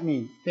 That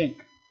means,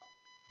 think,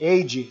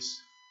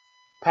 ages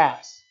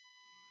past,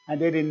 and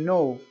they didn't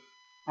know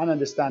and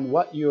understand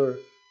what you're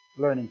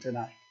learning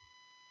tonight.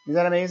 Isn't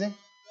that amazing?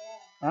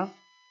 Huh?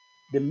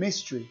 The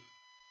mystery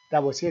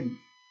that was hidden.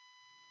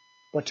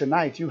 But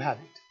tonight you have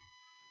it.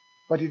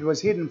 But it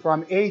was hidden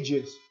from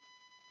ages.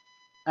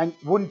 And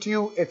wouldn't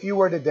you, if you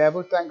were the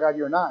devil, thank God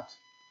you're not,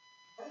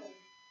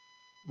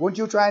 wouldn't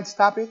you try and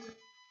stop it?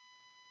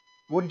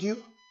 Wouldn't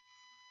you?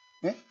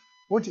 Eh?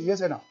 Wouldn't you?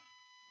 Yes or no?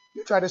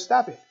 You try to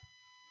stop it.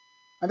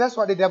 And that's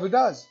what the devil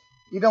does.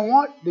 He don't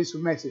want this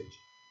message.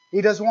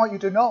 He doesn't want you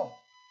to know.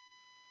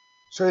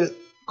 So he'll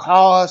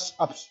cause,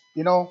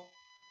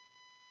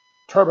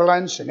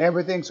 turbulence and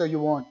everything, so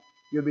you'll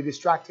be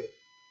distracted.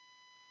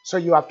 So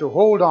you have to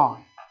hold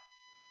on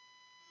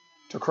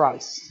to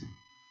Christ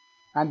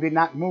and be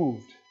not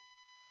moved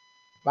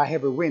by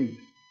every wind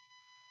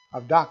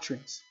of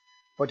doctrines,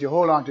 but you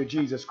hold on to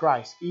Jesus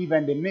Christ,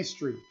 even the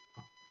mystery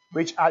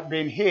which had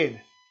been hid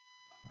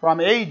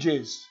from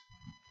ages.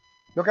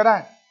 Look at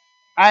that.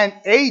 And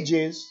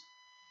ages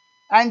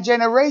and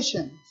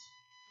generations.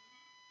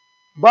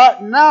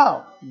 But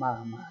now, my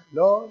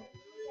Lord,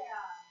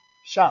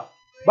 shout.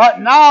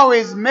 But now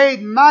is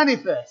made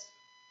manifest.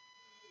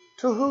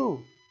 To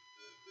who?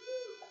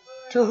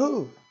 To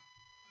who?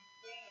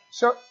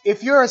 So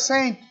if you're a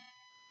saint,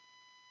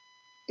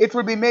 it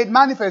will be made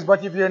manifest.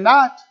 But if you're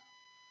not,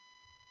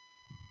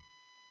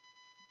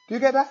 do you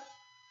get that?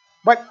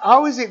 But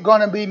how is it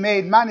going to be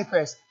made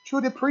manifest?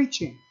 Through the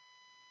preaching.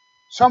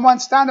 Someone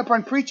stand up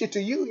and preach it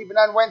to you, even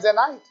on Wednesday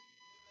night.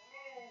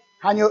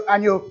 And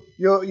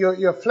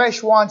your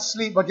flesh wants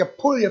sleep, but you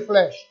pull your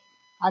flesh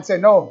and say,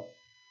 no,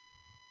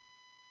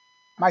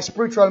 my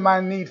spiritual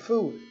man need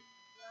food.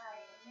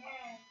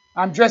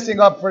 I'm dressing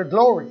up for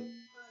glory.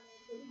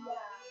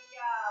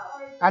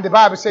 And the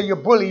Bible says you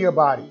bully your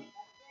body.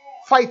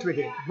 Fight with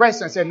it.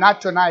 Rest and say,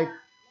 not tonight.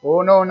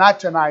 Oh no, not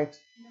tonight.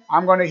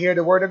 I'm going to hear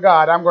the word of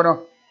God.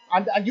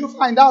 And you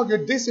find out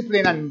your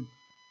discipline and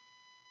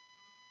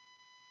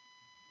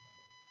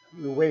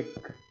you wake.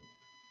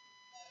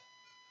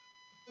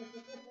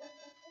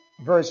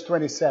 Verse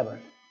 27.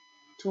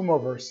 Two more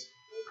verses.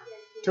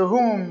 To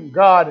whom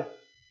God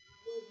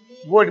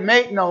would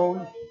make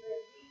known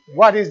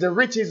what is the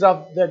riches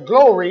of the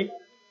glory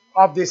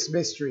of this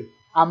mystery.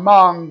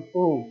 Among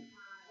who?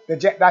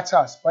 That's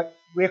us. But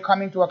we're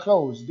coming to a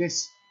close.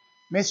 This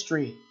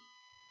mystery,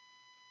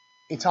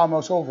 it's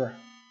almost over.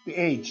 The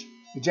age,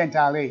 the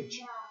Gentile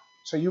age.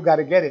 So you got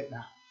to get it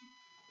now.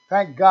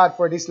 Thank God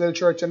for this little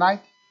church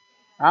tonight.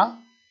 Huh?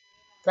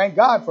 Thank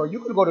God for it. You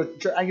could go to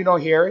church and you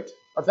don't hear it.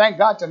 But thank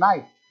God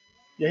tonight.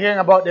 You're hearing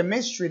about the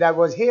mystery that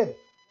was hid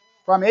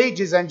from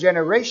ages and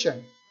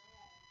generation.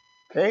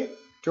 Okay?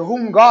 To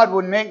whom God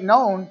would make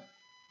known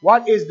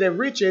what is the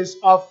riches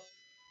of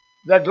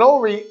the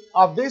glory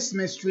of this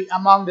mystery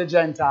among the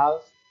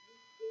Gentiles,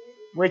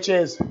 which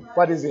is,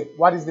 what is it?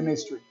 What is the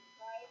mystery?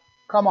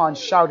 Come on,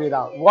 shout it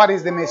out. What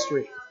is the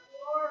mystery?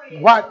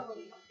 What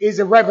is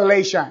the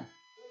revelation?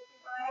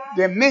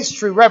 The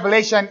mystery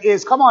revelation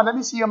is, come on, let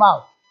me see your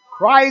mouth.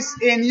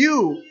 Christ in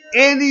you,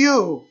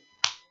 the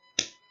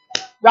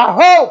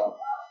hope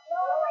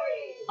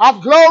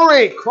of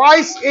glory.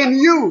 Christ in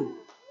you.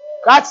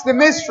 That's the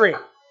mystery,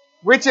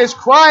 which is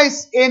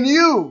Christ in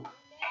you.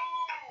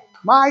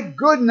 My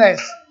goodness.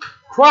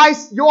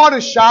 Christ, you ought to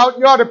shout,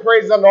 you ought to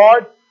praise the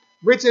Lord,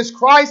 which is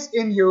Christ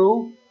in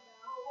you.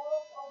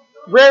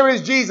 Where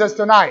is Jesus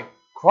tonight?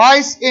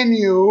 Christ in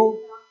you,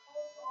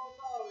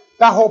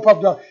 the hope of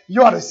glory.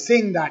 You ought to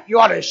sing that. You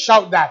ought to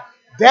shout that.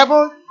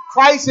 Devil,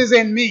 Christ is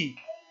in me.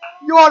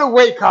 You ought to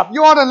wake up.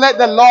 You ought to let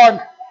the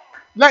Lord,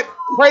 let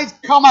praise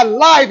come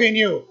alive in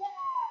you.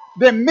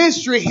 The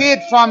mystery hid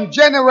from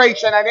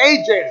generation and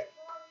ages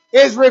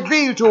is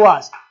revealed to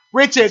us,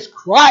 which is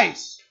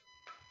Christ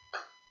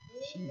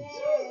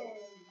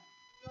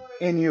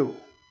in you.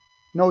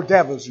 No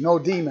devils, no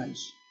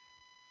demons.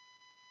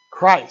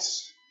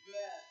 Christ.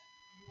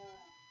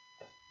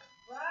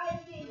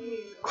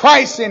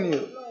 Christ in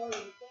you.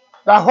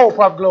 The hope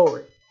of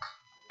glory.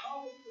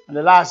 And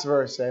the last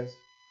verse says,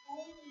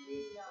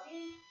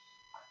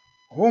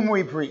 whom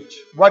we preach.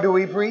 What do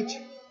we preach?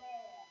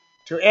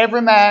 To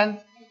every man,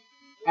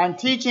 and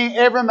teaching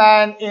every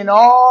man in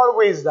all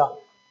wisdom,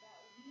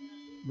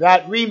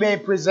 that we may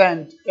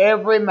present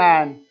every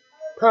man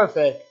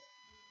perfect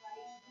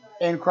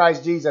in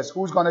Christ Jesus.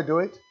 Who's going to do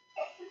it?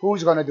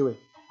 Who's going to do it?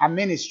 A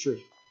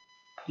ministry.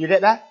 You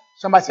get that?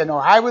 Somebody said, no,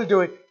 I will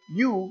do it.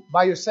 You,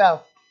 by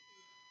yourself,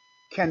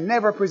 can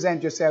never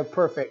present yourself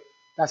perfect.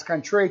 That's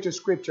contrary to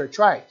Scripture.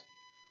 Try it.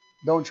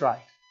 Don't try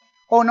it.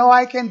 Oh, no,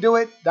 I can do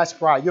it. That's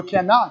pride. You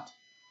cannot.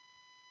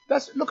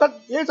 Look at,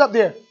 here's up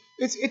there.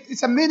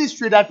 It's a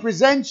ministry that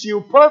presents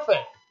you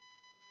perfect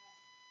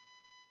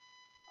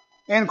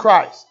in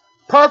Christ.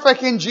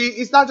 Perfect in Jesus.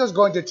 It's not just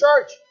going to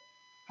church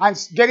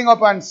and getting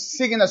up and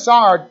singing a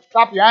song or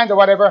clap your hands or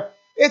whatever.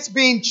 It's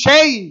being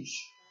changed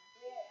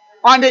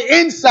on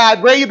the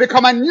inside where you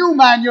become a new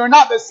man. You're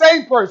not the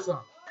same person.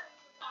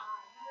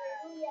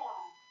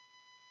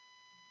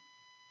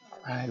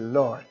 My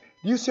Lord.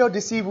 Do you see how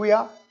deceived we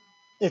are?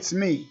 It's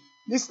me.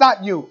 It's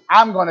not you.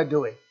 I'm going to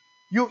do it.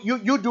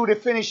 You do the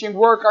finishing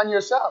work on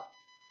yourself.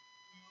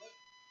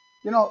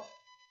 You know,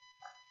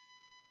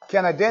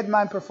 can a dead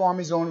man perform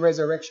his own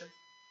resurrection?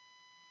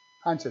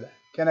 Answer that.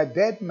 Can a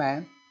dead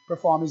man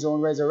perform his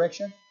own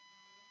resurrection?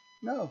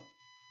 No.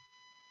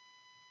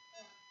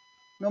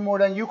 No more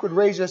than you could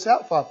raise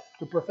yourself up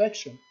to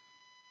perfection.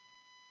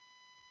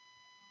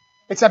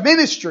 It's a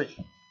ministry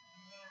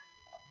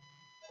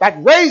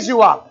that raises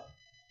you up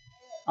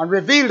and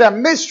reveal the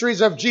mysteries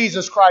of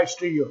Jesus Christ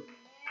to you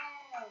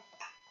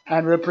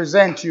and will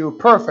present you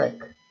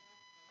perfect.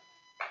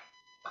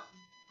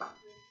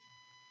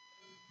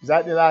 Is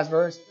that the last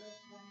verse?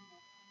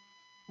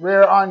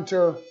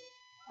 Whereunto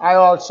I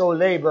also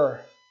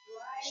labor,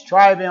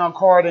 striving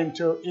according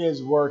to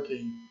his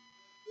working.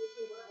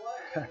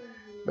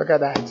 Look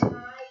at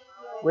that.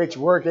 Which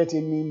worketh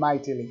in me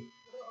mightily.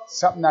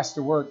 Something has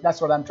to work.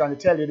 That's what I'm trying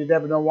to tell you. The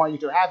devil don't want you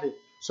to have it.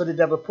 So the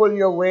devil pull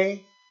you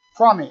away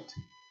from it.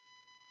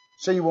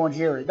 So you won't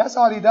hear it. That's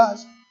all he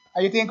does.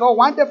 And you think, oh,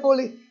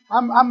 wonderfully,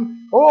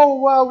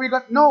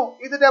 no,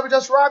 the devil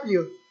just robbed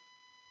you.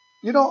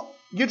 You know,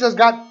 you just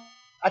got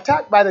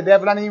attacked by the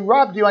devil and he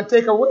robbed you and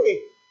take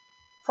away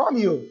from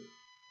you.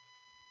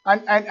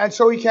 And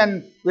so he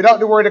can, without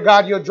the word of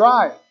God, you're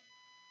dry.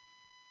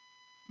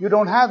 You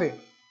don't have it.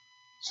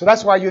 So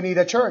that's why you need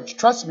a church.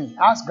 Trust me.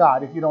 Ask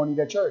God if you don't need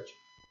a church.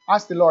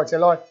 Ask the Lord. Say,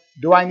 Lord,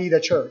 do I need a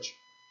church?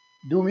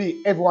 Do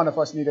me? Every one of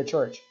us need a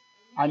church.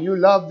 And you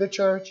love the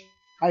church.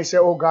 And you say,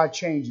 oh God,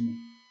 change me.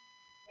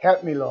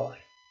 Help me, Lord.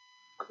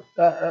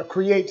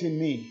 Create in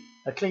me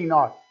a clean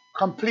heart.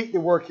 Complete the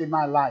work in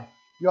my life.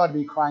 You ought to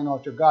be crying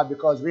out to God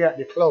because we are at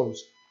the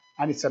close.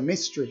 And it's a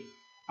mystery.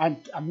 And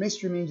a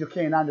mystery means you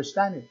can't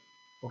understand it.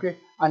 Okay?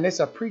 Unless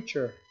a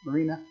preacher,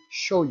 Marina,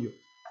 show you.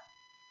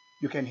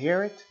 You can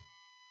hear it.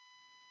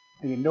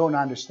 And you don't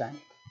understand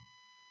it.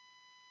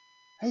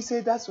 And he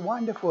said, that's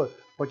wonderful.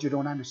 But you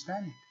don't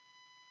understand it.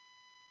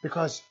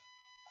 Because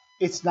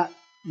it's not,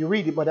 you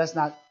read it, but that's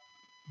not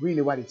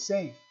really what it's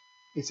saying.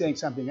 It's saying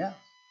something else.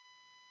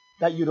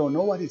 That you don't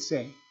know what it's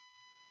saying.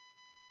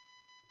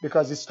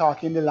 Because it's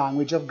talking the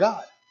language of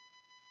God.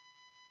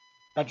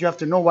 That you have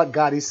to know what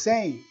God is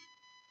saying.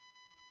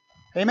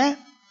 Amen?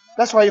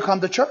 That's why you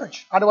come to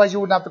church. Otherwise you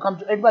wouldn't have to come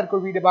to, everybody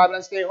could read the Bible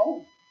and stay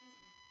home.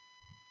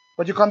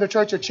 But you come to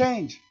church to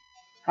change.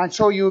 And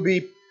so you'll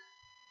be,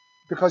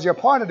 because you're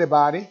part of the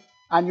body,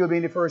 and you'll be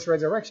in the first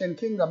resurrection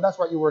kingdom. That's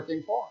what you're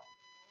working for.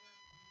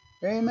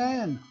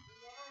 Amen.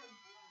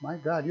 My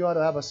God, you ought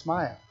to have a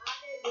smile.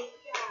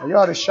 You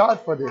ought to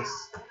shout for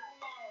this.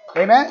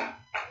 Amen.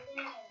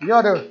 You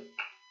ought to,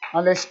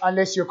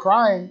 unless you're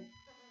crying,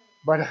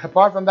 but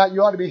apart from that,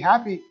 you ought to be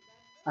happy.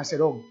 I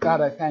said, oh God,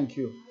 I thank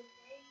you.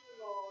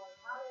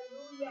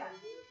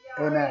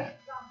 Amen.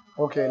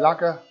 Okay,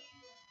 Laka,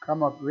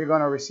 come up. We're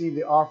going to receive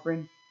the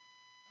offering.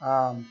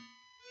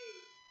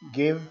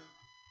 Give.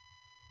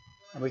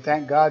 And we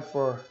thank God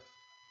for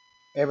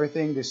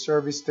everything, the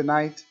service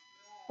tonight.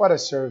 What a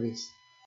service.